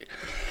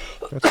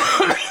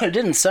 It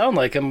didn't sound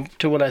like him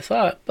to what I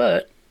thought,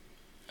 but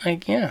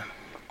yeah.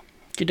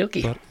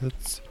 Okie But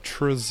it's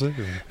true.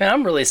 Man,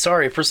 I'm really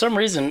sorry. For some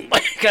reason,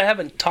 like I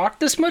haven't talked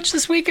this much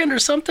this weekend or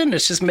something.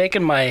 It's just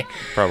making my...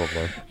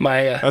 Probably.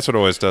 That's what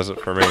always does it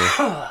for me.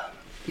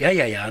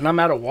 Yeah. And I'm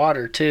out of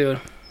water, too.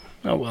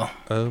 Oh, well.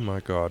 Oh, my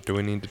God. Do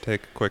we need to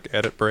take a quick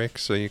edit break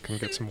so you can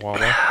get some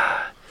water?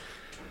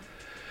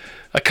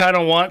 I kind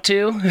of want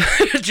to.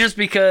 Just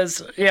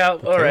because... Yeah,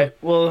 okay. All right.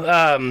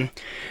 Well,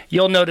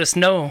 you'll notice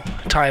no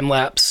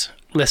time-lapse,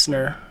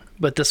 listener.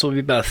 But this will be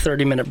about a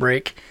 30-minute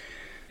break.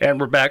 And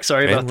we're back.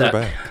 Sorry about that.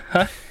 Back.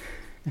 Huh?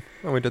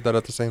 Oh, we did that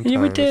at the same time. Yeah,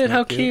 we did.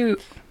 How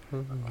cute.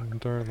 Oh,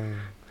 darling.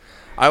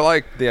 I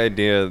like the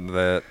idea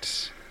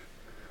that,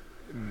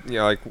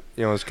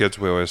 as kids,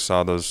 we always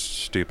saw those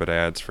stupid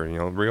ads for,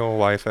 real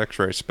life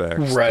X-ray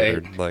specs. Right.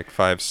 That are like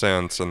 5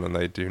 cents and then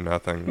they do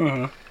nothing.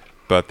 Mm-hmm.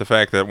 But the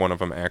fact that one of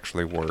them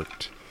actually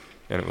worked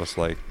and it was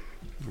like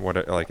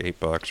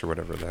 $8 or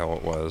whatever the hell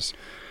it was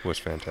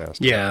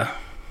fantastic. Yeah.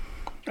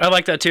 I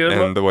like that too.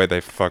 And the way they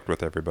fucked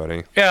with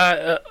everybody.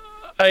 Yeah,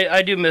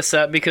 I do miss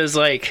that because,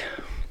 like,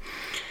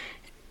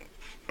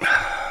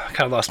 I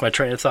kind of lost my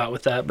train of thought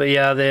with that. But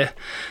yeah,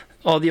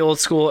 all the old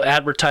school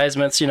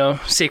advertisements,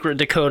 secret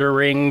decoder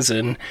rings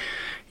and,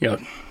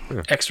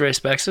 X-ray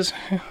specs. It's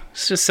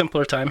just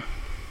simpler time.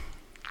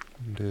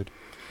 Dude.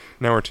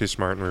 Now we're too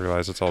smart and we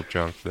realize it's all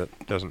junk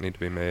that doesn't need to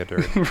be made or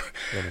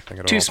anything at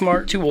all. Too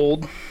smart, too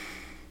old.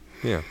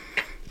 Yeah.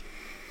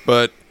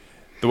 But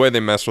the way they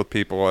mess with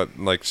people,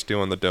 like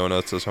stealing the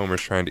donuts as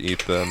Homer's trying to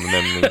eat them, and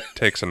then he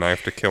takes a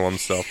knife to kill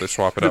himself. They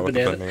swap it out with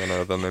a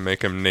banana. Then they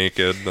make him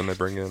naked. Then they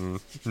bring in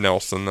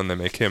Nelson. Then they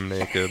make him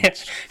naked.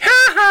 It's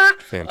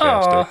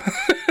fantastic.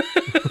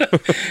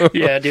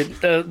 Yeah, dude,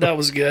 that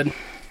was good.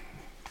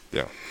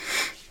 Yeah.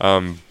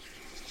 And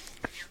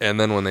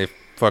then when they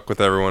fuck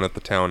with everyone at the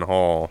town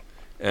hall,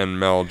 and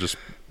Mel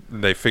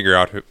they figure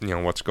out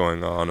what's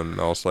going on, and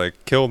Mel's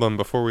like, kill them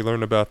before we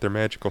learn about their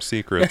magical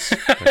secrets.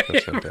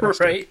 That's fantastic.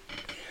 Right.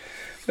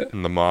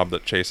 And the mob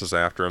that chases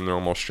after him, they're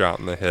almost shot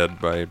in the head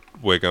by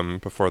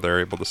Wiggum before they're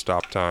able to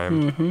stop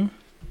time.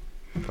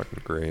 Mm-hmm.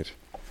 Fucking great.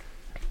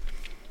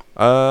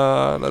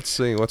 Let's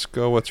see. Let's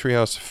go with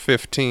Treehouse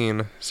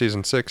 15,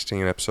 Season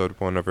 16, Episode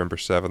 1, November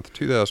 7th,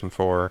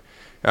 2004.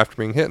 After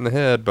being hit in the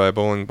head by a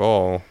bowling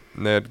ball,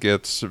 Ned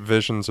gets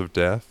visions of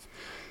death.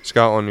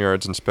 Scotland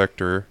Yard's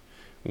Inspector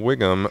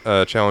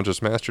Wiggum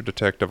challenges Master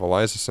Detective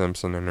Eliza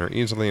Simpson and her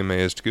easily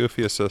amazed,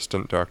 goofy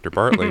assistant, Dr.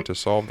 Bartley, to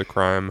solve the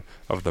crime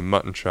of the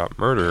mutton shop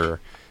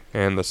murderer,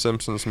 and the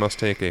Simpsons must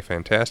take a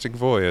fantastic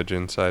voyage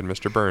inside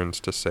Mr.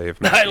 Burns to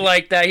save Maggie. I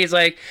like that. He's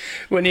like,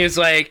 when he was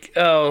like,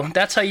 oh,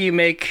 that's how you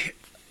make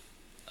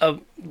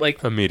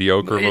like a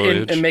mediocre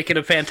voyage and make it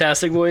a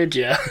fantastic voyage.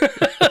 Yeah,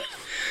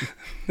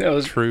 that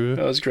was true.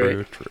 That was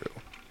great. True.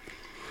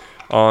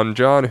 On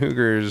John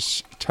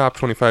Hooger's top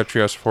 25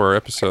 Treehouse of Horror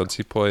episodes,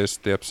 he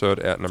placed the episode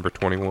at number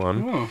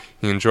 21. Oh.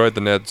 He enjoyed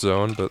the Ned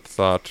Zone, but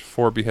thought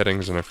 4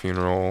 Beheadings and a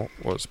Funeral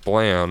was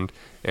bland,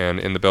 and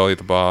In the Belly of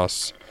the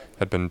Boss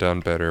had been done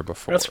better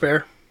before. That's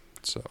fair.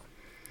 So,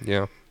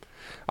 yeah.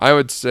 I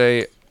would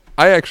say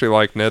I actually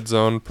like Ned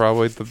Zone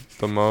probably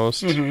the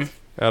most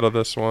out of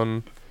this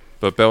one.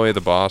 But Belly of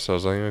the Boss, I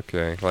was like,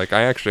 okay. Like,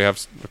 I actually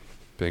have...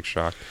 Big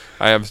shock.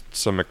 I have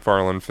some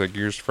McFarlane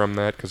figures from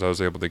that because I was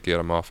able to get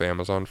them off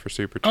Amazon for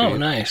super cheap. Oh,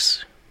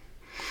 nice.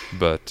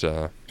 But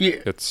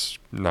it's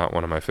not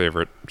one of my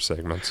favorite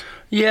segments.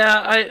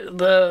 Yeah,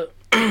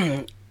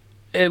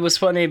 it was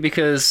funny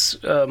because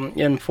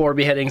in 4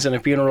 Beheadings and a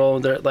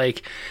Funeral, they're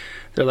like,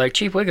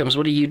 Chief Wiggums,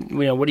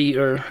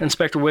 or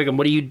Inspector Wiggum,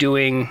 what are you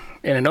doing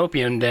in an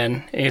opium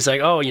den? And he's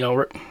like,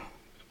 oh,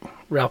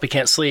 Ralphie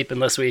can't sleep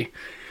unless we,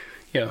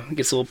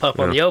 gets a little puff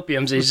on the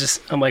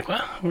opiums. I'm like,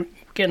 well, we're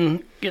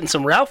getting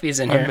some Ralphies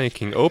in here. I'm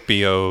making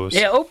opios.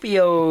 Yeah,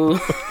 opio.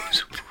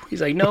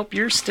 He's like, nope,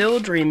 you're still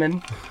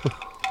dreaming.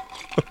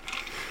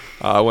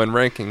 When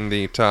ranking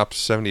the top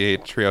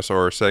 78 Treehouse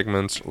Horror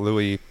segments,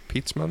 Louis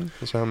Pietzman,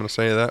 is how I'm going to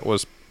say that,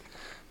 was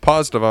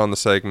positive on the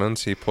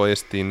segments. He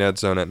placed the Ned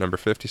Zone at number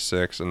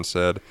 56 and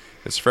said,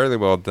 it's fairly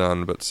well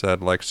done, but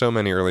said, like so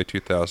many early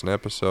 2000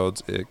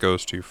 episodes, it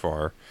goes too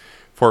far.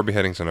 4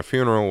 Beheadings and a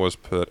Funeral was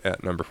put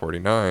at number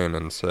 49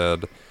 and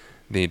said,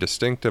 the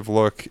distinctive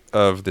look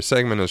of the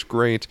segment is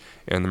great,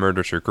 and the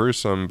murders are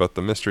gruesome, but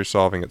the mystery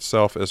solving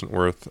itself isn't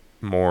worth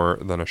more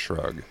than a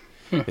shrug.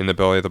 In the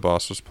Belly of the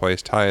Boss was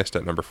placed highest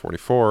at number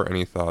 44, and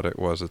he thought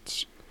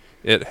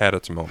it had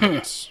its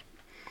moments.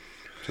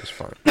 Which is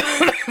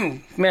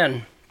fine.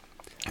 Man,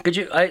 could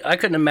you? I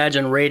couldn't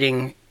imagine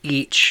rating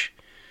each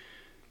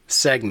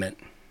segment.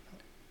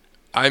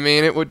 I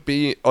mean, it would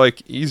be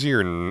like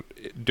easier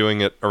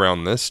doing it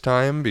around this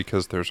time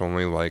because there's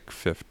only like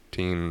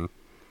 15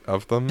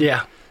 of them.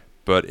 Yeah.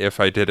 But if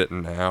I did it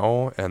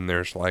now and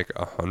there's like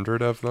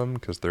 100 of them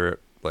because they're at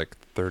like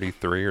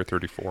 33 or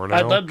 34 now.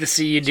 I'd love to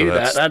see you do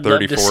that. I'd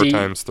 34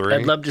 times 3.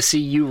 I'd love to see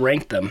you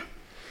rank them.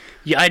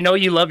 Yeah, I know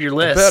you love your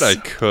list. I bet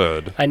I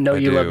could. I know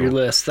you love your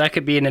list. That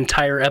could be an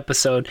entire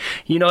episode.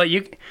 You know what?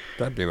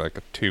 That'd be like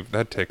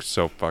that takes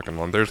so fucking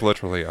long. There's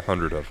literally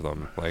 100 of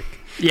them. Like.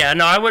 Yeah,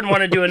 no, I wouldn't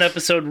want to do an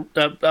episode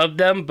of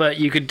them, but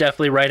you could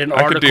definitely write an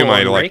article. I could do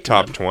my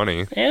top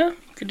 20. Yeah, you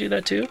could do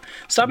that too.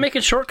 Stop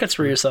making shortcuts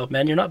for yourself,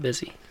 man. You're not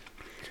busy.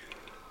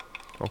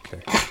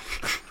 Okay.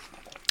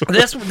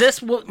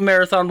 This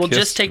marathon will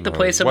just take the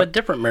place of a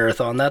different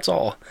marathon. That's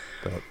all.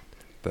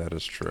 That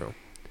is true.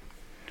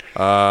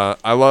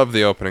 I love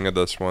the opening of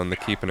this one, the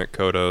Keeping It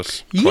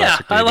Kodos. Yeah,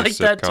 I like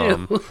that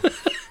too.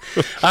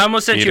 I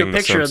almost sent you a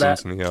picture of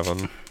that. In the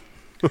oven.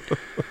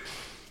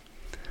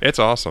 It's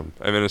awesome.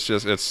 I mean,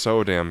 it's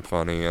so damn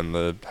funny, and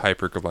the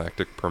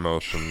hypergalactic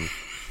promotion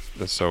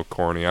is so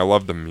corny. I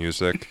love the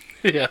music.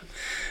 Yeah.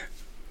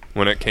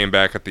 When it came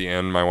back at the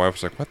end, my wife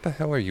was like, "What the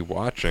hell are you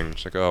watching?"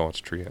 She's like, "Oh, it's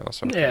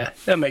Treehouse." Okay. Yeah,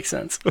 that makes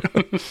sense.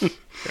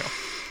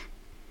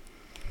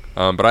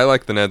 Yeah. But I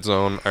like the Ned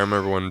Zone. I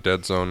remember when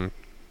Dead Zone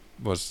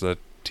was the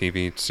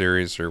TV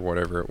series or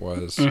whatever it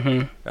was,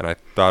 and I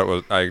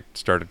thought I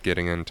started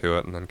getting into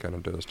it and then kind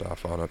of dozed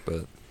off on it,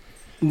 but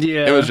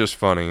yeah, it was just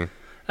funny.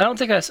 I don't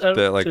think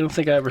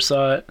I ever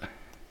saw it.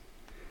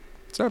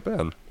 It's not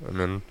bad. I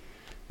mean,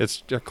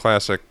 it's a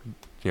classic,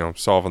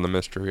 solving the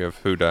mystery of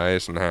who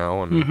dies and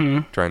how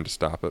and trying to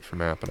stop it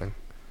from happening.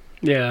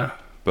 Yeah.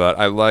 But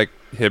I like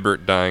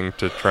Hibbert dying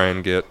to try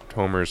and get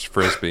Homer's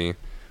Frisbee,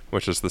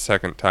 which is the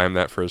second time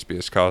that Frisbee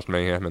has caused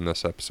mayhem in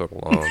this episode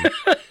alone.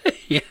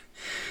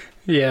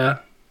 Yeah.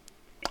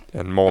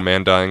 And Mole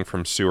Man dying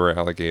from sewer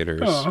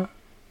alligators. Aww.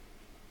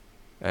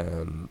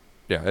 And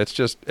yeah, I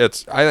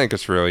think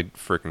it's really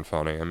freaking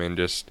funny. I mean,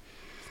 just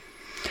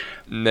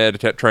Ned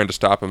trying to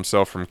stop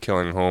himself from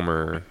killing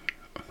Homer,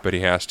 but he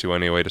has to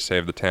anyway to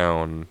save the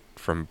town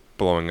from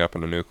blowing up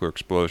in a nuclear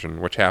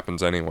explosion, which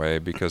happens anyway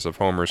because of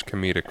Homer's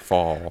comedic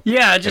fall.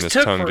 Yeah, it just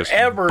took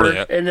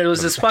forever, and it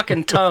was his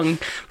fucking tongue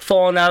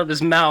falling out of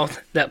his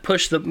mouth that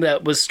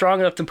was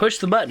strong enough to push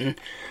the button.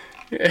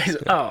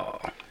 Oh.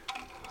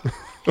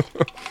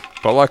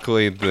 But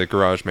luckily, the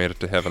garage made it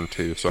to heaven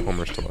too, so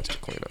Homer still has to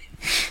clean it.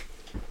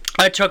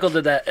 I chuckled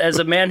at that. As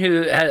a man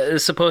who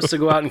is supposed to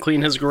go out and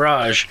clean his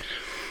garage,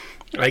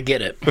 I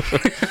get it.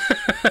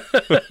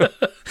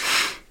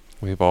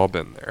 We've all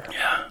been there.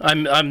 Yeah,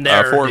 I'm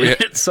there.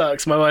 It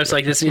sucks. My wife's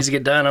like, "This needs to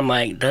get done." I'm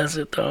like, "Does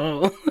it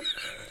though?"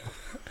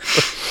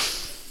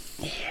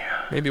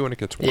 Yeah. Maybe when it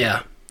gets warm.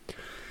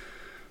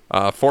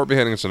 Yeah. 4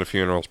 Beheadings and a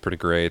Funeral is pretty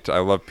great. I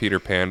love Peter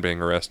Pan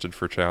being arrested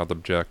for child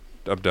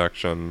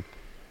abduction.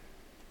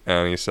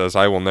 And he says,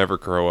 "I will never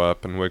grow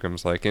up." And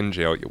Wiggum's like, "In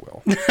jail you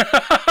will."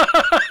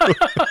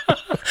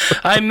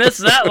 I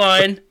missed that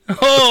line.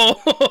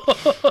 Oh.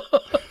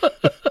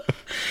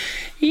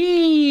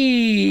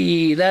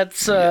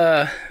 That's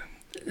the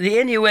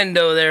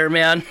innuendo there,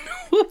 man.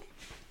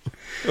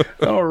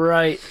 All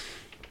right.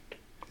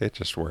 It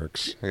just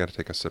works. I gotta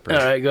take a sip. All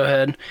right, go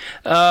ahead.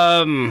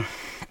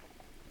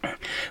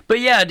 But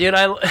yeah, dude,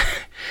 I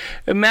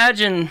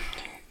imagine,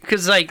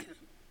 because like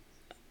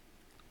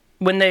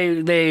when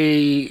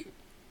they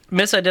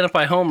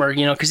misidentify Homer,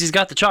 you know, because he's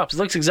got the chops, it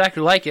looks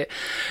exactly like it.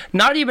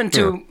 Not even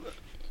to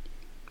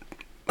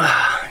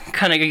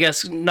kind of, I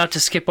guess, not to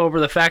skip over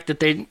the fact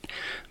that they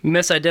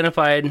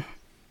misidentified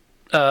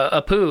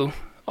Apu.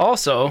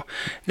 Also,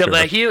 they'll be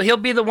like, he'll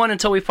be the one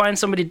until we find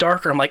somebody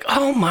darker. I'm like,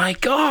 oh my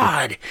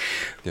god,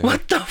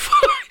 what the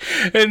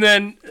fuck? And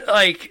then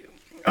like,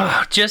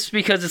 just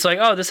because it's like,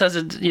 oh, this has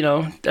a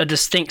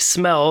distinct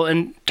smell,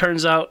 and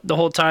turns out the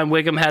whole time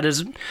Wiggum had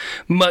his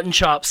mutton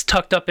chops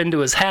tucked up into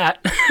his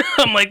hat.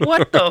 I'm like,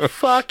 what the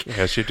fuck?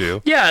 Yes, you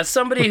do. Yeah,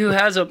 somebody who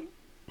has a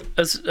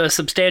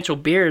substantial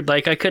beard,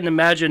 like I couldn't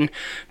imagine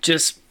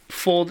just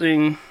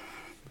folding.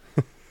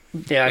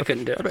 Yeah, I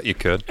couldn't do it. I bet you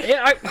could.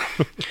 Yeah,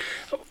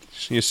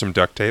 use some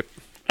duct tape.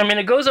 I mean,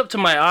 it goes up to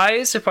my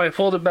eyes if I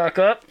fold it back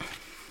up,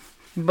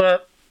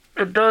 but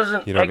it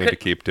doesn't. You don't need to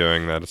keep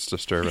doing that. It's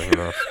disturbing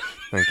enough.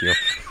 Thank you.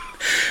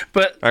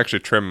 But I actually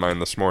trimmed mine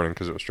this morning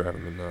because it was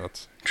driving me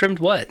nuts. Trimmed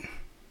what?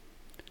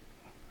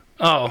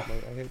 Oh.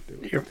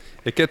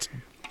 It gets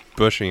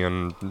bushy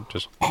and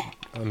just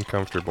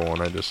uncomfortable,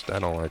 and I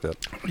don't like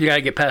it. You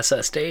gotta get past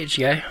that stage,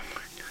 yeah?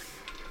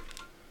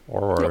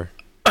 Or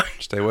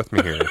stay with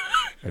me here.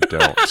 I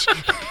don't.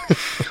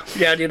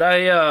 Yeah, dude,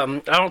 I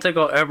don't think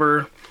I'll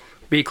ever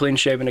be clean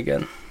shaven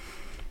again.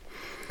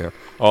 Yeah.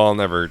 I'll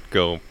never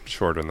go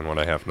shorter than what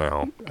I have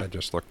now. I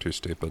just look too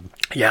stupid.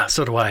 Yeah,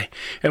 so do I.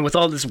 And with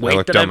all this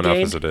weight that I've gained... I look dumb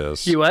enough as it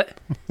is. You what?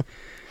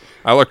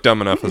 I look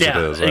dumb enough as it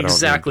is.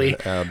 Exactly.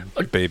 I don't need to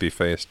add baby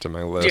face to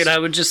my list. Dude, I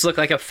would just look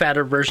like a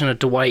fatter version of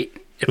Dwight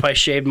if I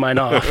shaved mine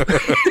off.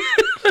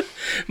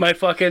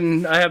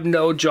 I have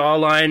no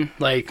jawline.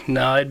 Like,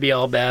 no, it'd be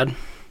all bad.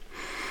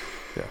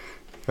 Yeah,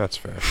 that's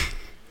fair.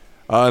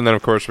 And then,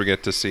 of course, we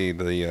get to see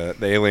the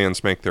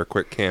aliens make their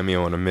quick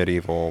cameo in a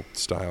medieval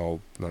style,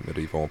 not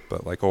medieval,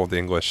 but like old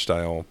English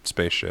style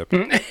spaceship.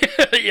 They're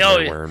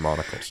wearing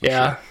monocles.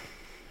 Yeah.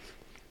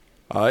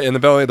 In the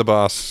belly of the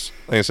boss,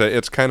 like I said,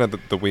 it's kind of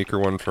the weaker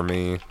one for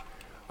me.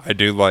 I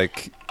do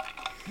like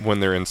when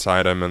they're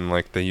inside him and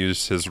like they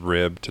use his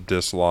rib to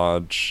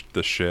dislodge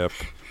the ship,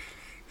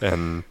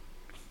 and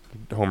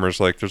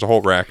Homer's like, "There's a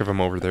whole rack of them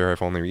over there.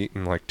 I've only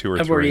eaten like 2 or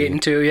 3." I've already eaten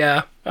 2.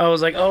 Yeah. I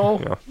was like, oh.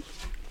 Yeah.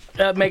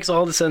 That makes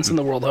all the sense in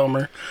the world,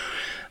 Homer.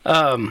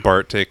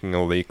 Bart taking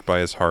a leak by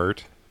his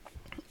heart.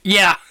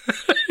 Yeah.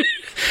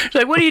 She's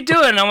like, what are you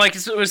doing? I'm like,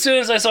 as soon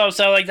as I saw him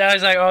sound like that, I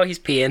was like, oh, he's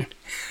peeing.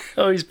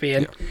 Oh, he's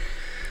peeing.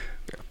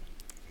 Yeah.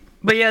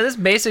 But yeah, this is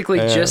basically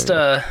just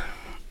a,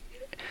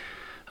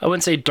 I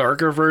wouldn't say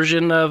darker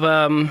version of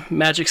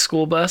Magic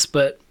School Bus,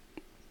 but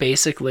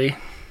basically.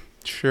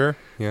 Sure.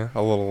 Yeah,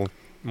 a little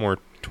more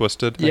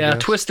twisted. Yeah,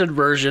 twisted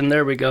version.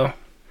 There we go.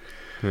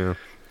 Yeah.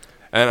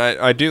 And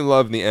I do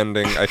love the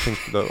ending. I think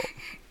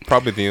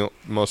probably the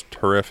most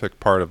horrific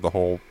part of the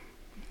whole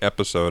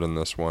episode in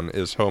this one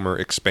is Homer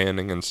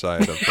expanding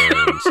inside of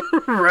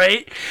Burns.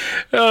 Right?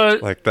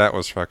 Like, that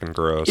was fucking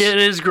gross. It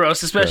is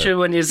gross, especially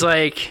when he's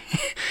like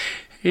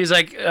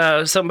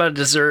something about a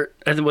dessert.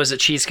 I think it was a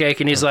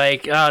cheesecake, and he's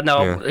like, oh,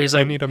 no. Yeah. He's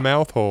like, I need a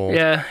mouth hole.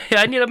 Yeah,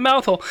 I need a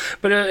mouth hole.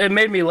 But it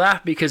made me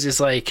laugh because he's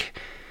like,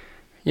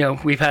 you know,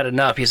 we've had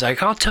enough. He's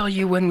like, I'll tell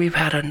you when we've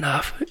had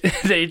enough.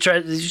 They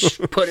tried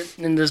to put it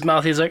in his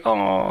mouth. He's like,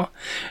 oh,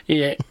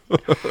 yeah.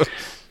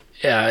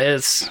 Yeah,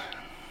 it's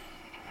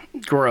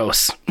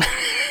gross.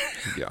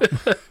 Yeah.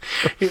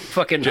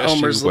 Fucking just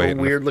Homer's little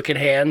weird looking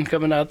hand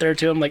coming out there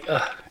too. I'm like,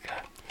 ugh.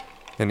 God.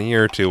 In a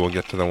year or two, we'll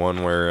get to the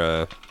one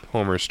where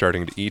Homer's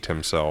starting to eat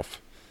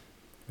himself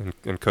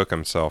and cook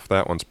himself.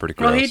 That one's pretty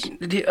gross.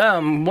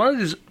 Well,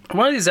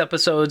 one of these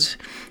episodes,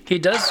 he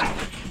does.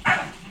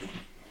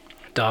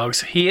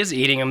 Dogs. He is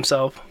eating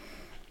himself.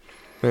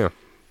 Yeah.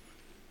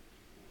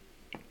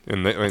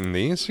 In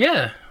these?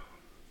 Yeah.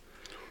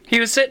 He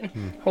was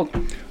sitting. Hold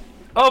on.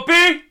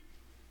 Opie!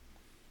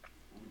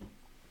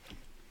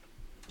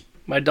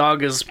 My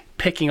dog is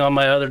picking on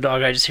my other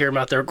dog. I just hear him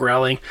out there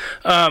growling.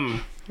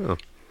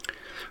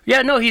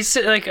 Yeah, no, he's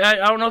like, I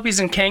don't know if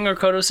he's in Kang or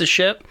Kodos'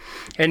 ship,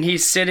 and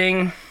he's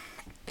sitting.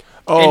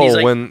 Oh, he's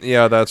like,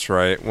 yeah, that's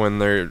right.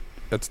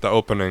 It's the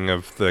opening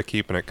of the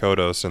Keeping It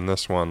Kodos in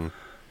this one.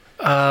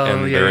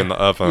 And they're in the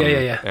oven,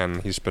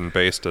 and he's been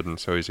basted, and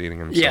so he's eating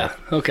himself.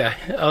 Yeah, okay.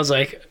 I was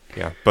like...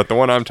 Yeah, but the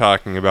one I'm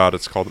talking about,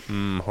 it's called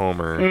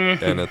Homer,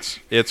 and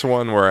it's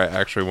one where I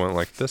actually went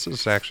like, this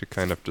is actually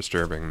kind of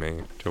disturbing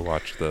me to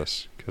watch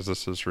this, because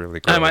this is really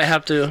gross. I might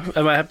have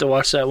to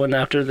watch that one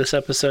after this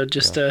episode,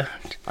 just to...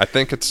 I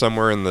think it's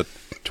somewhere in the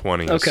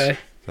 20s. Okay.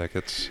 Like,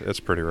 it's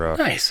pretty rough.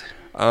 Nice.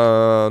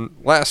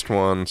 Last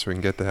one, so we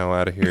can get the hell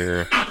out of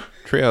here.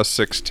 Treehouse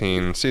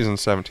 16, Season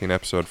 17,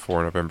 Episode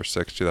 4, November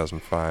 6,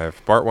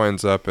 2005. Bart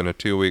winds up in a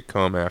 2-week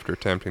coma after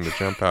attempting to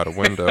jump out a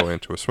window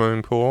into a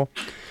swimming pool.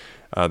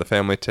 The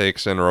family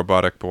takes in a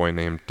robotic boy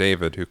named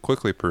David, who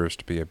quickly proves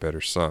to be a better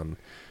son.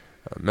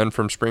 Men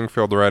from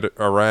Springfield arrive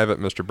at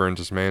Mr.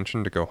 Burns'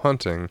 mansion to go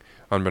hunting.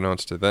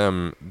 Unbeknownst to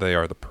them, they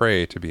are the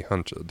prey to be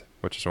hunted,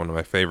 which is one of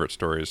my favorite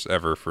stories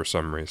ever for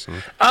some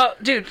reason.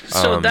 Dude,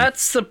 so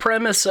that's the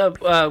premise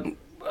of... I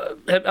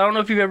don't know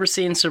if you've ever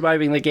seen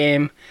Surviving the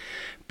Game,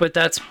 but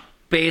that's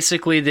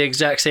basically the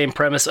exact same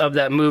premise of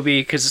that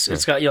movie, because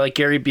it's got like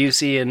Gary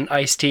Busey and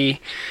Ice-T,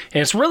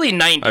 and it's really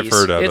 90s. I've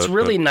heard of it's it.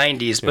 really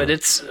 90s, but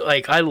it's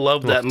like, I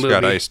love that movie. It's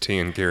got Ice-T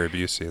and Gary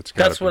Busey. It's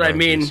got That's what 90s. I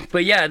mean.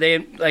 But yeah, they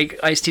like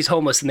Ice-T's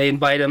homeless, and they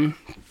invite him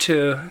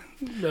to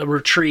a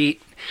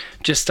retreat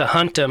just to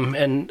hunt him,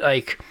 and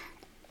like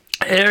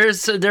there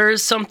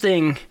is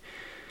something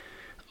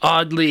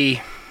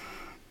oddly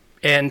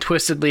and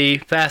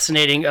twistedly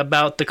fascinating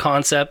about the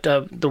concept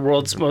of the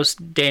world's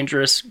most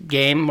dangerous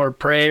game or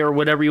prey or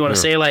whatever you want to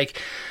say. Like,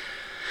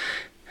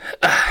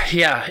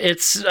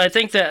 it's. I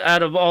think that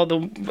out of all the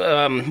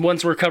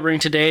ones we're covering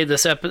today,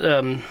 this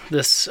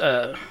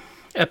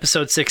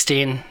episode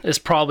 16 is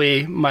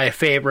probably my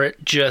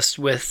favorite, just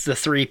with the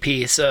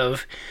 3-piece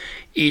of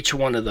each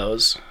one of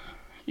those.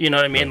 You know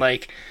what I mean?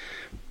 Like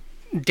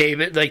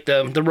David, like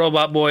the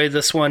robot boy,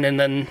 this one, and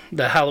then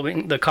the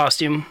Halloween, the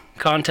costume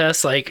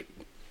contest. Like,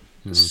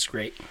 this is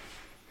great.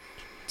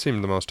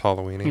 Seemed the most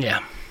Halloween-y.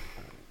 Yeah.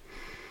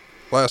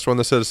 Last one,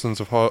 the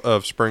citizens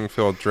of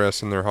Springfield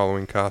dress in their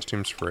Halloween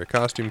costumes for a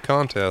costume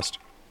contest.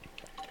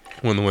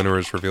 When the winner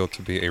is revealed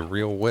to be a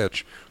real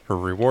witch, her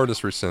reward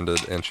is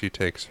rescinded, and she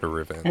takes her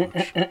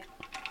revenge.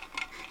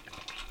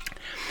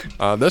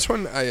 This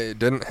one, I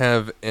didn't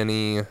have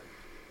any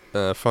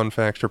fun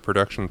facts or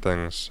production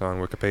things on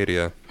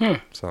Wikipedia.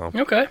 So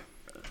okay.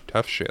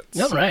 Tough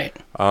shits. All right.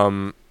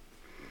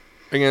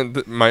 Again,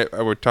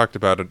 we talked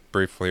about it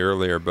briefly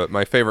earlier, but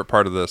my favorite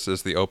part of this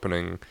is the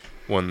opening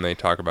when they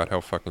talk about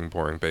how fucking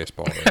boring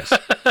baseball is.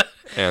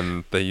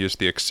 And they use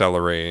the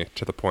accelerate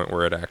to the point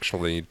where it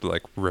actually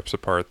like rips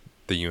apart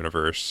the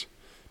universe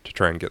to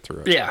try and get through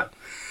it. Yeah.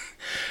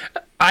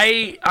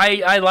 I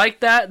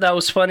like that. That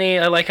was funny.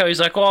 I like how he's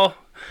like, well,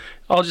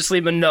 I'll just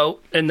leave a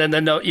note, and then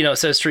the note, it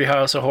says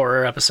Treehouse of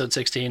Horror, episode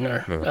 16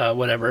 or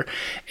whatever.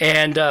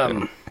 And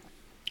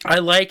I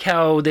like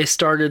how they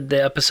started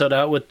the episode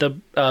out with the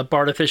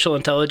artificial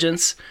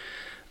intelligence,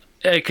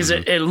 because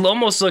it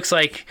almost looks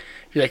like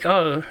you're like,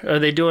 oh, are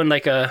they doing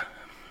like a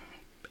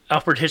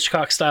Alfred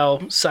Hitchcock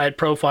style side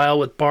profile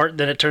with Bart?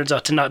 Then it turns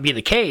out to not be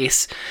the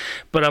case.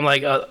 But I'm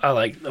like,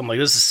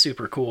 this is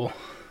super cool.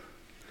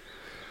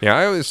 Yeah,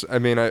 I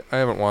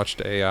haven't watched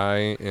AI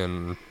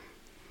in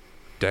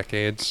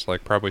decades,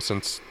 like probably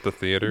since the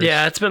theaters.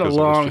 Yeah, it's been a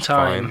long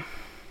time. Fine.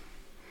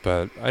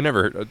 But I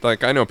never,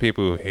 I know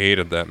people who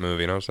hated that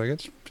movie, and I was like,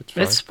 it's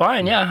fine. It's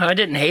fine, yeah. I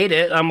didn't hate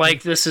it. I'm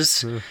like,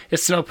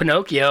 it's no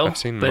Pinocchio. I've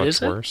seen much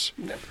worse.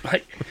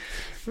 Like,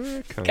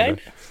 kind of.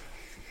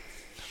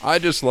 I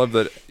just love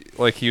that,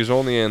 like, he was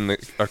only in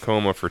a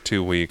coma for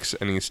 2 weeks,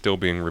 and he's still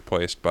being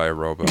replaced by a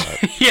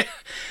robot.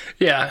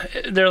 Yeah.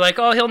 They're like,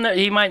 oh,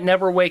 he might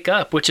never wake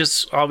up, which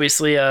is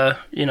obviously a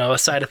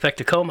side effect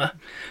of coma.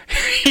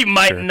 He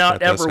might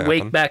not ever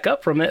wake back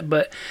up from it,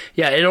 but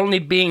yeah, it only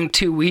being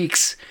 2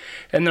 weeks,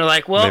 and they're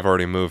like, well, they've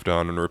already moved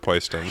on and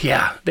replaced him.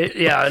 Yeah,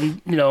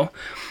 and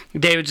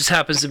David just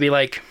happens to be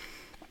like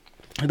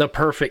the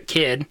perfect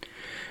kid.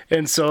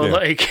 And so,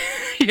 like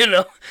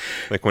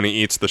when he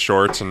eats the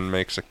shorts and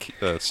makes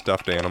a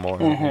stuffed animal.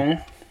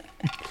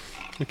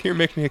 Like, here,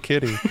 make me a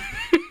kitty.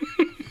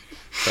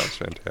 Sounds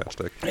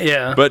fantastic.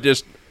 Yeah. But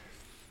just,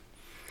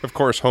 of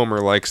course,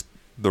 Homer likes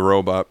the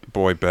robot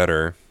boy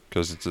better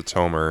because it's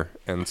Homer,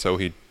 and so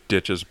he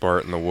ditches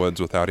Bart in the woods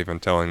without even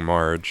telling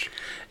Marge.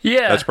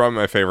 Yeah. That's probably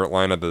my favorite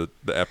line of the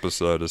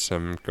episode, is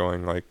him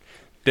going like,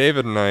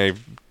 David and I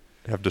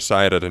have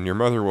decided, and your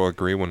mother will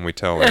agree when we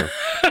tell her,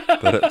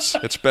 that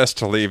it's best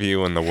to leave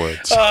you in the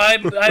woods. Oh,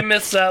 I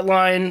missed that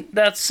line.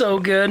 That's so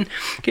good.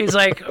 He's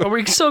like, are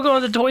we still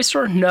going to the toy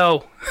store?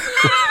 No.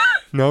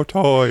 No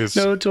toys.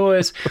 No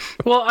toys.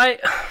 Well,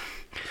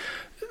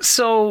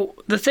 so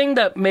the thing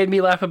that made me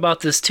laugh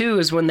about this too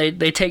is when they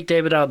take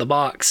David out of the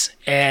box,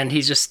 and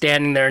he's just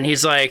standing there, and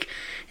he's like,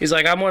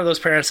 I'm one of those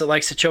parents that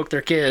likes to choke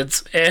their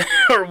kids,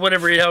 or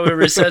whatever,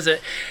 however he says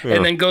it,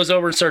 and then goes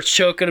over and starts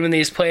choking him, and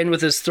he's playing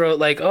with his throat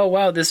like, oh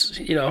wow, this,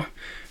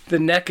 the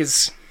neck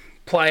is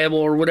pliable,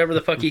 or whatever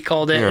the fuck he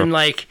called it, and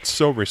like, it's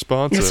so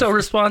responsive. It's so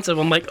responsive.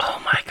 I'm like,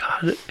 oh my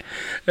god,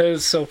 it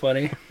was so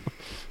funny.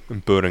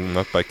 And booting him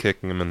up by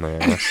kicking him in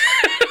the ass.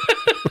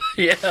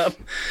 Yeah.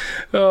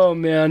 Oh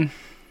man,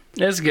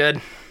 it's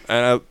good.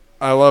 And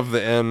I love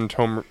the end.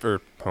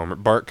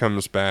 Bart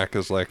comes back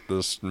as like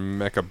this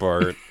mecha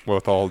Bart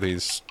with all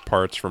these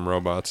parts from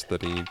robots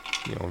that he,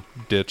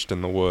 ditched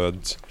in the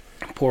woods.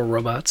 Poor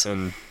robots.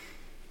 And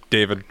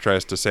David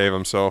tries to save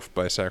himself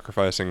by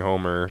sacrificing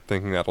Homer,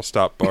 thinking that'll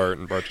stop Bart,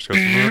 and Bart just goes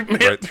right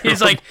through him.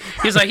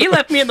 He's like, he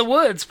left me in the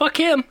woods. Fuck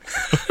him.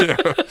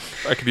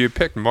 Like, if you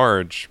picked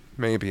Marge,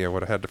 maybe I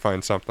would have had to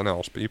find something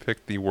else, but you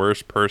picked the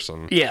worst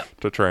person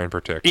to try and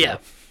protect you.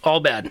 All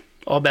bad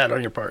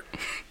on your part.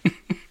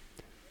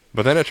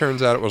 But then it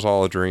turns out it was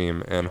all a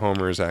dream, and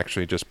Homer is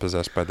actually just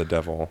possessed by the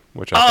devil,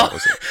 which I thought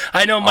was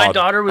I know my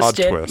daughter was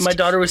my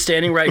daughter was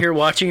standing right here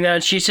watching that,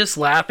 and she's just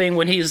laughing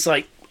when he's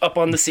like up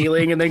on the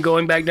ceiling and then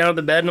going back down to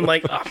the bed, and I'm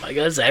like, oh my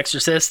god, it's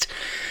Exorcist.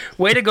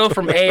 Way to go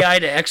from AI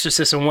to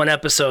Exorcist in one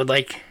episode.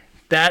 Like,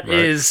 that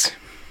is...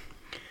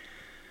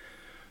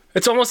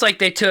 It's almost like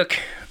they took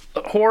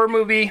a horror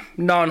movie,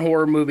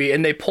 non-horror movie,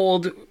 and they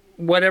pulled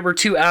whatever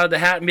two out of the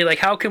hat and be like,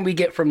 how can we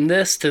get from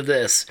this to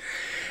this?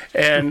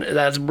 And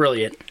that's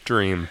brilliant.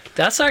 Dream.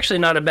 That's actually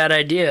not a bad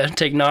idea.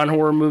 Take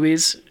non-horror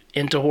movies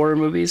into horror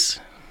movies.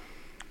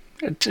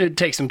 It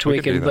takes some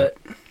tweaking, but...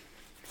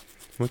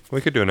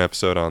 We could do an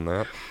episode on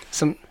that.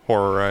 Some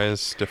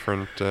horrorize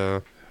different...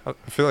 I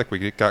feel like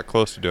we got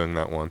close to doing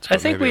that once. I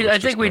think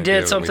we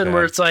did something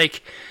where it's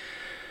like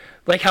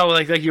how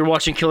like you're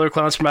watching Killer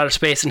Clowns from Outer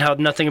Space and how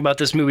nothing about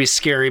this movie is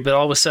scary, but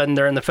all of a sudden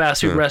they're in the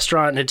fast food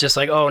restaurant and it's just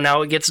like, oh,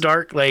 now it gets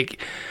dark. Like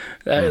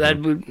that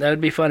would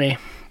be funny.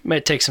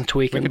 Might take some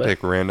tweaking. We could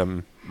take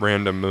random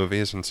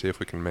movies and see if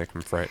we can make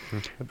them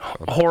frightening.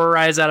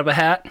 Horrorize out of a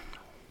hat.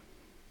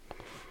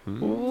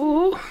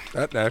 Ooh.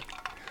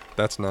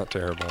 That's not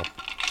terrible.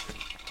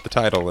 The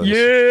title is.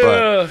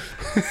 Yeah.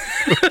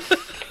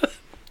 But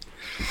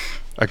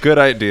a good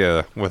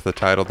idea with a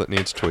title that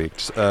needs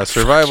tweaked.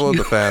 Survival of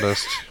the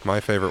Fattest, my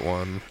favorite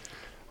one.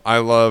 I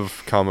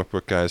love comic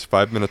book guys.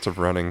 5 minutes of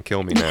running,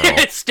 kill me now.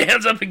 It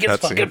stands up and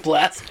gets fucking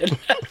blasted.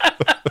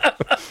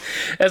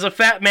 As a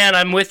fat man,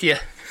 I'm with you.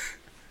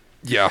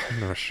 Yeah,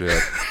 no shit.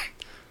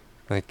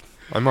 Like,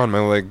 I'm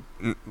on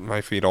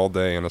my feet all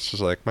day, and it's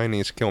just like, my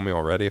knees kill me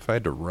already. If I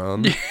had to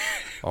run,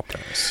 I'll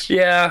pass.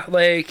 Yeah,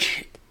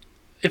 like,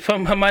 if I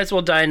might as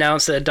well die now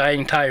instead of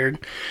dying tired.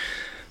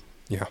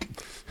 Yeah.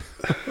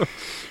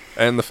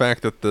 And the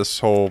fact that this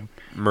whole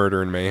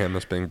murder and mayhem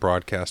is being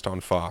broadcast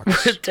on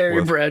Fox. With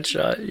Terry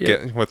Bradshaw.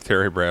 Yeah. With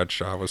Terry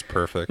Bradshaw was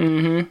perfect.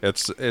 Mm-hmm.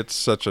 It's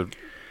such a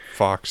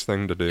Fox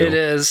thing to do. It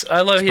is.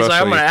 I love. He's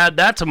like, I'm going to add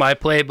that to my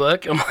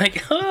playbook. I'm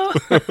like, oh.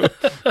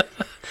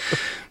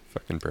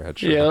 Fucking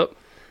Bradshaw. Yep.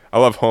 I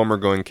love Homer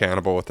going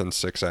cannibal within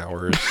 6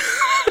 hours.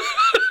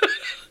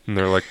 And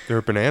they're like, there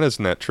are bananas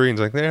in that tree. And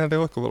he's like, yeah, they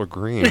look a little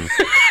green.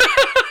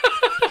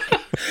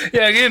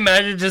 Yeah, can you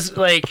imagine just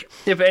like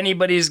if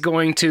anybody's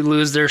going to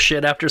lose their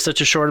shit after such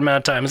a short amount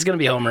of time, it's going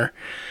to be Homer.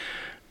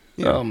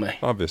 Yeah, oh my.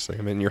 Obviously.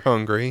 I mean, you're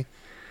hungry.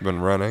 You've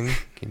been running.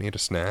 You need a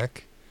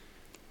snack.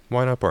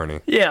 Why not Barney?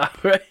 Yeah,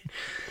 right.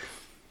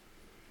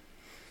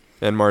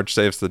 And Marge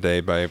saves the day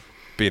by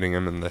beating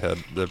him in the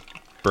head, the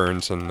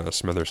Burns and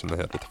Smithers in the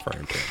head with a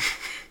frying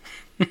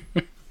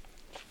pan.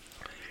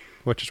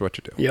 Which is what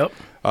you do. Yep.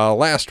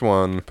 Last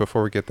one,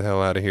 before we get the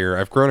hell out of here.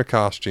 I've grown a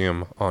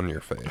costume on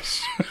your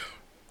face.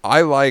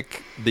 I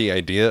like the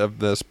idea of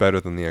this better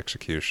than the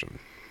execution.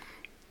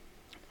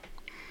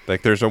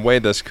 Like, there's a way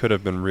this could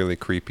have been really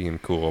creepy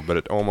and cool, but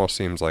it almost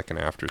seems like an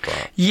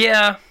afterthought.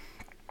 Yeah.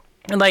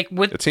 And like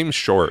it seems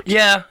short.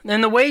 Yeah,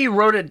 and the way you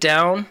wrote it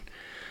down,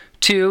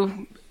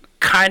 too,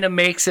 kind of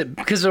makes it...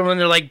 Because when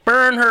they're like,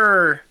 burn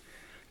her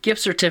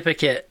gift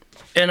certificate,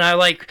 and I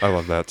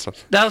love that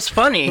stuff. That was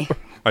funny.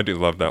 I do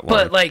love that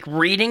line. But, like,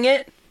 reading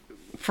it,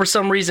 for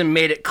some reason,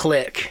 made it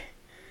click.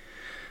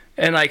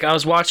 And, like, I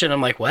was watching,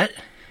 I'm like, what?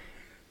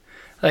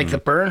 Like, the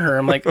burn her,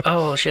 I'm like,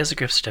 oh, she has a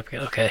gift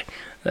certificate. Okay.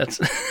 That's...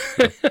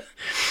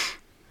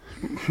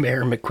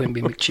 Mayor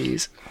McQuimby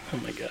McCheese. Oh,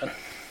 my God.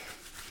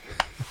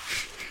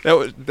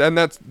 And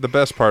that's the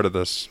best part of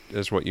this,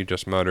 is what you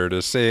just muttered,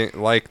 is seeing,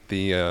 like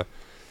the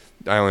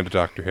Island of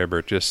Dr.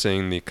 Hibbert, just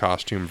seeing the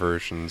costume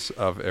versions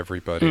of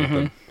everybody. Mm-hmm.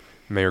 The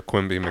Mayor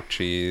Quimby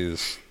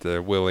McCheese,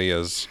 the Willie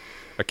is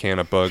a can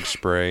of bug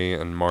spray,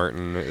 and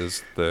Martin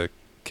is the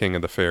king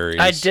of the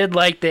fairies. I did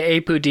like the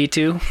Apu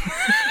D2.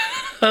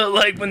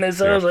 Like when they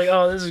said, I was like,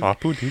 oh, this is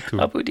Apu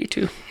D2.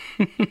 Apu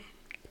D2.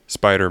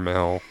 Spider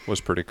Mel was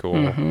pretty cool.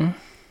 Mm-hmm.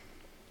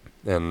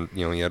 And,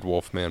 you know, you had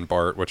Wolfman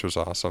Bart, which was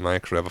awesome. I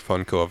actually have a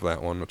Funko of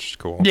that one, which is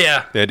cool.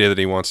 Yeah. The idea that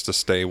he wants to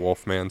stay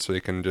Wolfman so he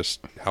can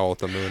just howl at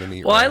the moon and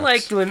eat Well, rats. I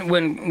liked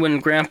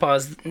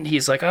when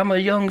he's like, I'm a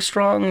young,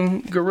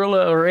 strong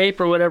gorilla or ape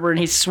or whatever, and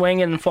he's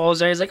swinging and falls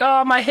down. He's like,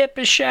 oh, my hip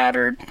is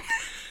shattered.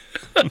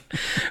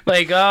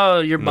 Like, oh,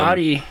 your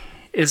body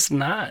is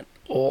not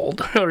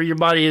old, or your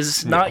body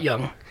is not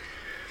young.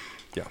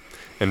 Yeah.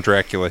 And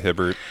Dracula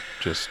Hibbert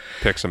just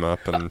picks him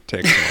up and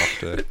takes him off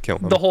to kill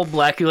him. The whole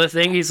Blackula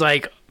thing, he's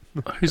like,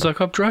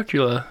 I'm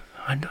Dracula.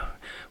 I know.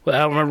 Well, I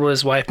don't remember what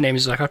his wife's name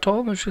is. He's like, I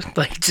told him. Just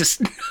like,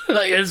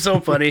 it's so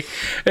funny.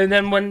 And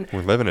then when we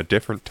live in a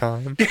different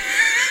time.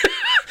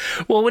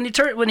 Well,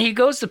 when he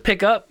goes to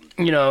pick up,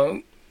 you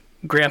know,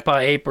 Grandpa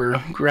Ape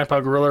or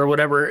Grandpa Gorilla or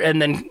whatever,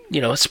 and then, you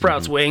know,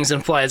 sprouts wings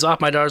and flies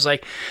off, my daughter's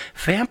like,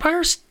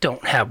 vampires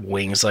don't have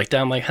wings like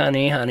that. I'm like,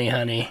 honey,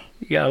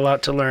 you got a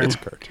lot to learn. It's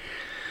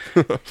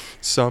cartoon.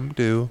 Some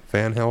do.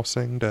 Van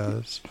Helsing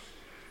does.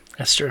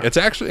 That's true. It's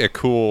actually a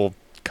cool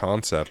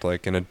concept.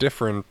 Like, in a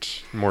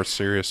different, more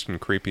serious and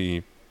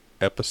creepy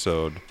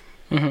episode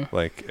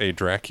like a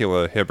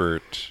Dracula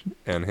Hibbert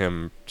and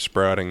him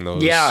sprouting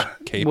those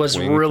cape was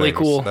wing really things.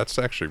 cool. That's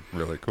actually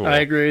really cool. I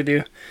agree with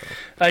you.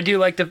 I do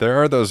like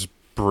There are those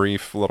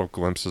brief little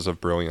glimpses of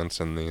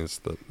brilliance in these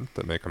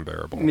that make them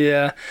bearable.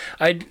 Yeah,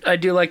 I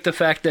do like the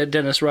fact that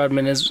Dennis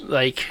Rodman is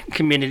like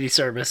community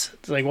service.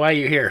 It's like, why are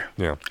you here?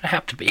 Yeah, I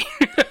have to be.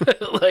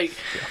 Like,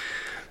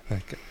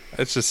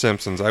 it's just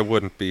Simpsons. I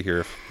wouldn't be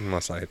here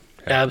unless I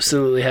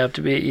absolutely have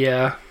to be.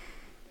 Yeah.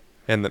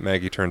 And that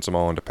Maggie turns them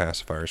all into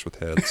pacifiers with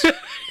heads.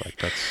 Like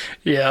that's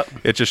yeah.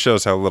 It just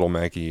shows how little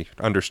Maggie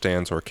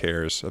understands or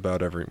cares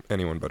about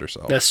anyone but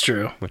herself. That's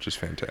true. Which is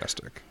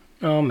fantastic.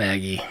 Oh,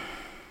 Maggie.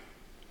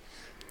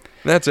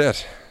 That's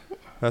it.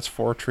 That's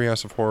 4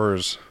 Treehouse of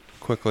Horrors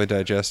quickly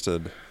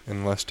digested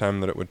in less time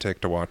than it would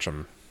take to watch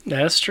them.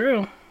 That's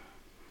true.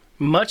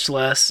 Much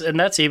less, and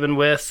that's even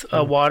with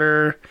a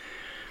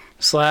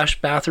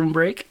water/bathroom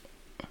break.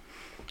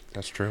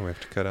 That's true. We have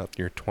to cut out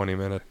your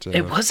 20-minute...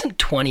 it wasn't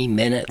 20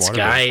 minutes,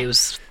 guy. It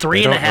was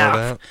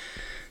 3.5.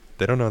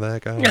 They don't know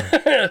that,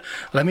 guy.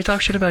 Let me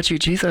talk shit about you,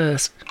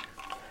 Jesus.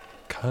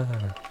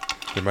 God.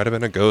 There might have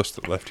been a ghost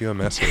that left you a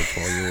message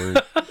while you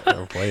were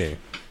away.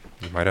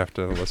 You might have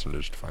to listen to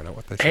just to find out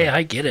what they say. Hey,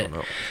 I get it.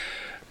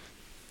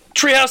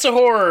 Treehouse of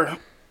Horror,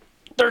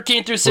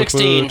 13 through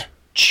 16.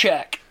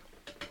 Check.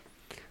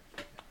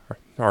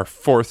 Our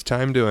 4th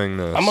time doing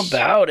this. I'm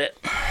about it.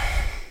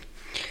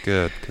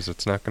 Good, because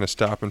it's not going to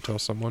stop until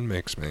someone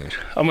makes me.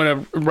 I'm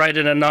going to write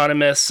an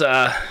anonymous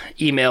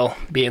email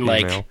being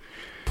like...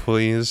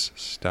 Please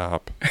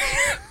stop.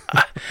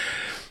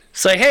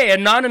 Say, hey,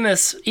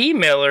 anonymous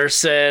emailer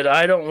said,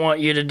 I don't want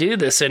you to do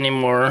this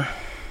anymore.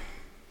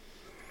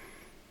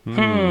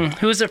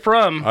 Who's it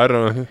from? I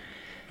don't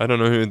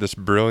know who this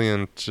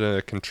brilliant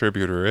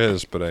contributor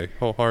is, but I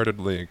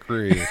wholeheartedly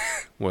agree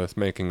with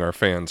making our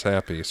fans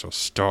happy, so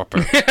stop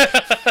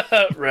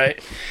it. Right.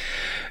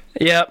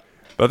 Yep.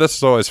 But this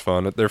is always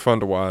fun. They're fun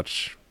to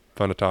watch,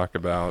 fun to talk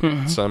about.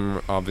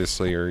 Some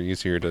obviously are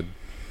easier to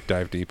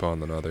dive deep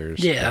on than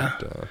others. Yeah.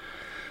 But,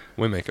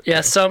 we make it.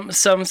 Yeah, some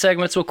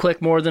segments will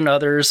click more than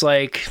others.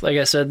 Like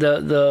I said,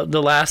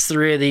 the last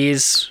 3 of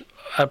these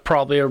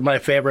probably are my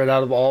favorite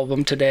out of all of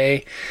them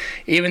today.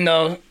 Even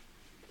though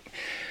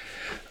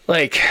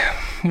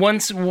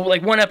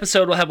one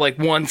episode will have like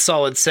one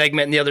solid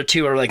segment and the other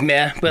 2 are like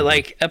meh. But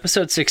like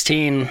episode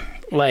 16,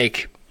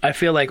 like I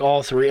feel like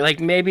all 3, like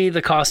maybe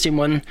the costume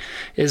one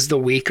is the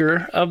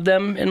weaker of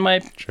them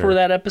for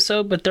that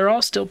episode, but they're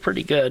all still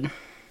pretty good.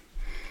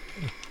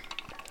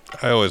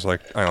 I always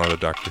like Island of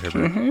Dr.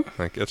 Hibbert.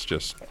 Like, it's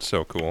just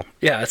so cool.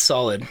 Yeah, it's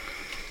solid.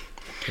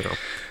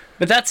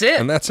 But that's it.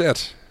 And that's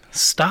it.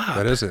 Stop.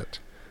 That is it.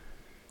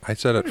 I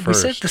said it first. We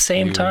said it at the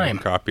same time.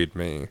 You copied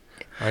me.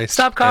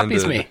 Stop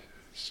copies me.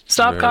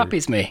 Stop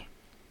copies me.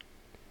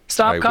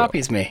 Stop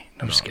copies me.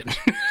 I'm just kidding.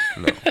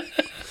 No.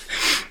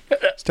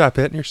 Stop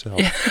hitting yourself.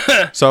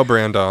 So,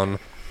 Brandon,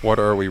 what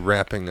are we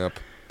wrapping up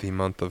the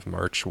month of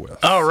March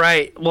with? All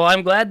right. Well,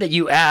 I'm glad that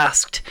you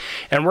asked.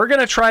 And we're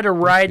going to try to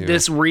ride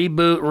this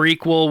reboot,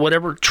 requel,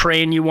 whatever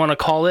train you want to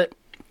call it,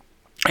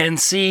 and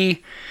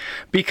see,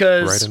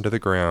 because... Right into the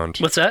ground.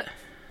 What's that?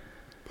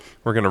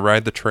 We're going to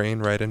ride the train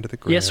right into the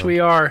ground. Yes, we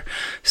are.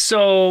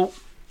 So,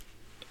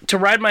 to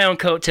ride my own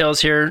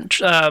coattails here,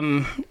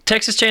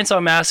 Texas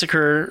Chainsaw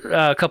Massacre,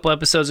 a couple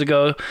episodes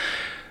ago,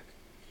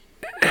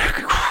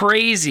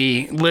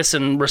 crazy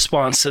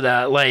response to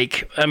that.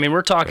 Like, I mean,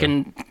 we're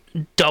talking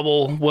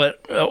double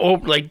what,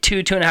 like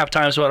 2.5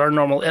 times what our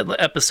normal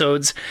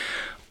episodes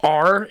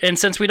are. And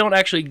since we don't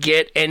actually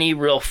get any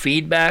real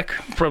feedback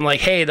from like,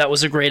 hey, that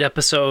was a great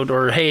episode,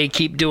 or hey,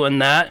 keep doing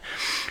that,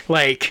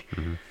 like...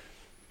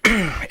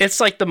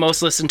 It's like the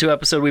most listened to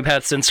episode we've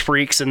had since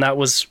Freaks, and that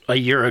was a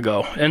year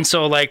ago. And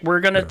so, like, we're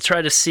going to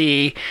try to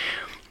see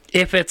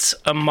if it's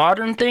a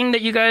modern thing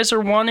that you guys are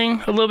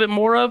wanting a little bit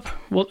more of.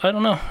 Well, I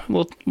don't know.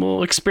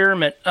 We'll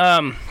experiment.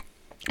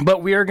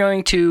 But we are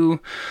going to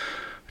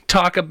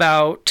talk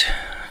about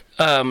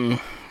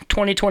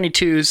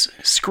 2022's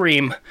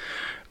Scream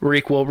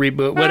requel,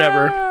 reboot,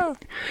 whatever.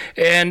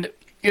 And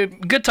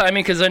good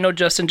timing, because I know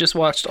Justin just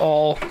watched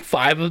all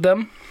 5 of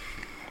them.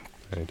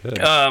 I did.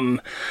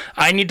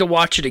 I need to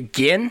watch it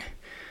again,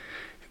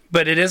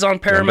 but it is on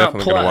Paramount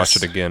Plus. I'm definitely going to watch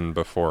it again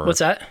before. What's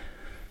that?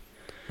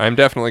 I'm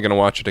definitely going to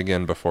watch it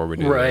again before we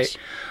do this. Right.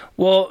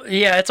 Well,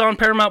 yeah, it's on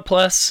Paramount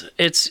Plus.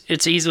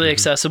 It's easily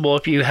accessible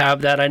if you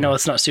have that. I know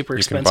it's not super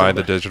expensive. You can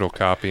buy the digital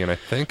copy, and I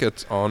think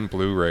it's on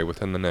Blu-ray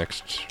within the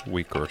next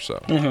week or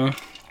so.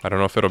 I don't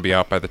know if it'll be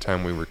out by the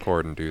time we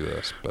record and do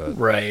this, but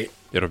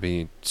it'll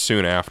be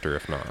soon after,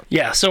 if not.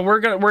 Yeah, so we're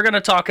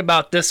gonna talk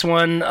about this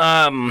one.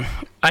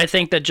 I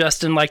think that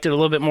Justin liked it a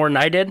little bit more than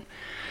I did,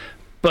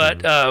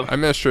 but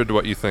I'm interested in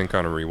what you think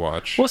on a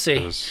rewatch. We'll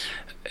see.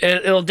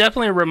 It'll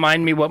definitely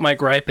remind me what my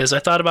gripe is. I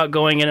thought about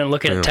going in and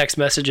looking at text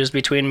messages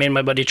between me and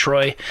my buddy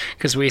Troy,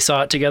 because we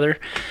saw it together,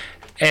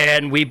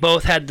 and we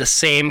both had the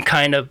same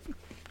kind of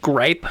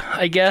gripe,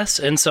 I guess,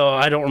 and so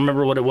I don't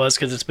remember what it was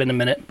because it's been a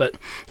minute, but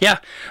yeah.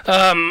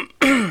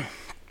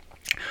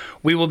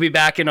 We will be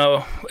back in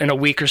a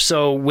week or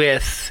so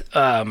with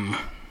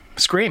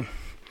Scream.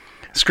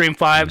 Scream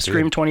 5,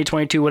 Scream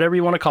 2022, whatever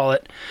you want to call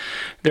it.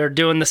 They're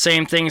doing the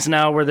same things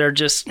now where they're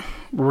just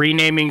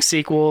renaming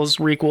sequels,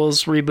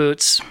 requels,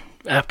 reboots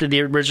after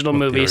the original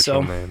movie.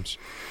 Names.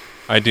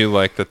 I do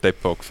like that they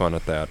poke fun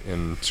at that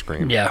in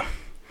Scream. Yeah.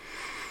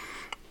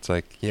 It's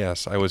like,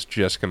 yes, I was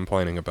just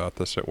complaining about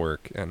this at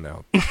work, and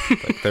now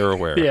like, they're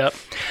aware. Yeah.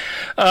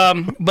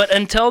 But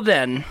until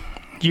then,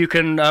 you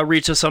can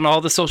reach us on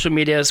all the social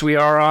medias. We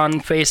are on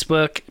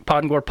Facebook,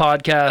 Pod and Gore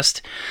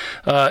Podcast,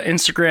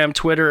 Instagram,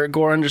 Twitter at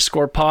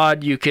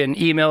Gore_pod. You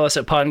can email us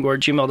at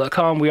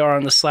podandgore@gmail.com. We are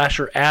on the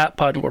Slasher app,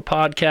 Pod and Gore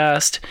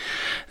Podcast.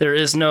 There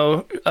is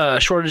no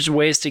shortage of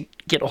ways to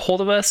get a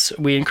hold of us.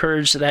 We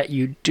encourage that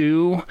you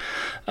do.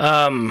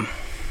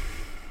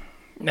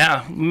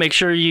 Make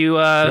sure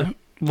you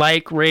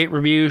like, rate,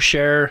 review,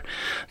 share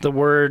the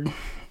word.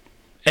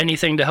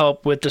 Anything to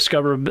help with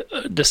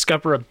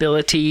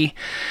discoverability.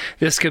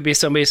 This could be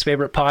somebody's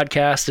favorite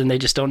podcast and they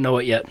just don't know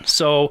it yet.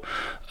 So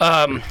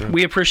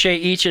we appreciate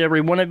each and every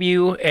one of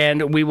you,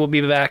 and we will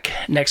be back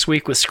next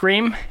week with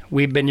Scream.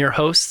 We've been your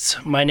hosts.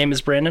 My name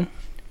is Brandon.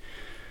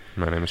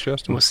 My name is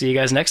Justin. We'll see you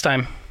guys next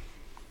time.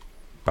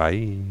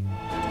 Bye.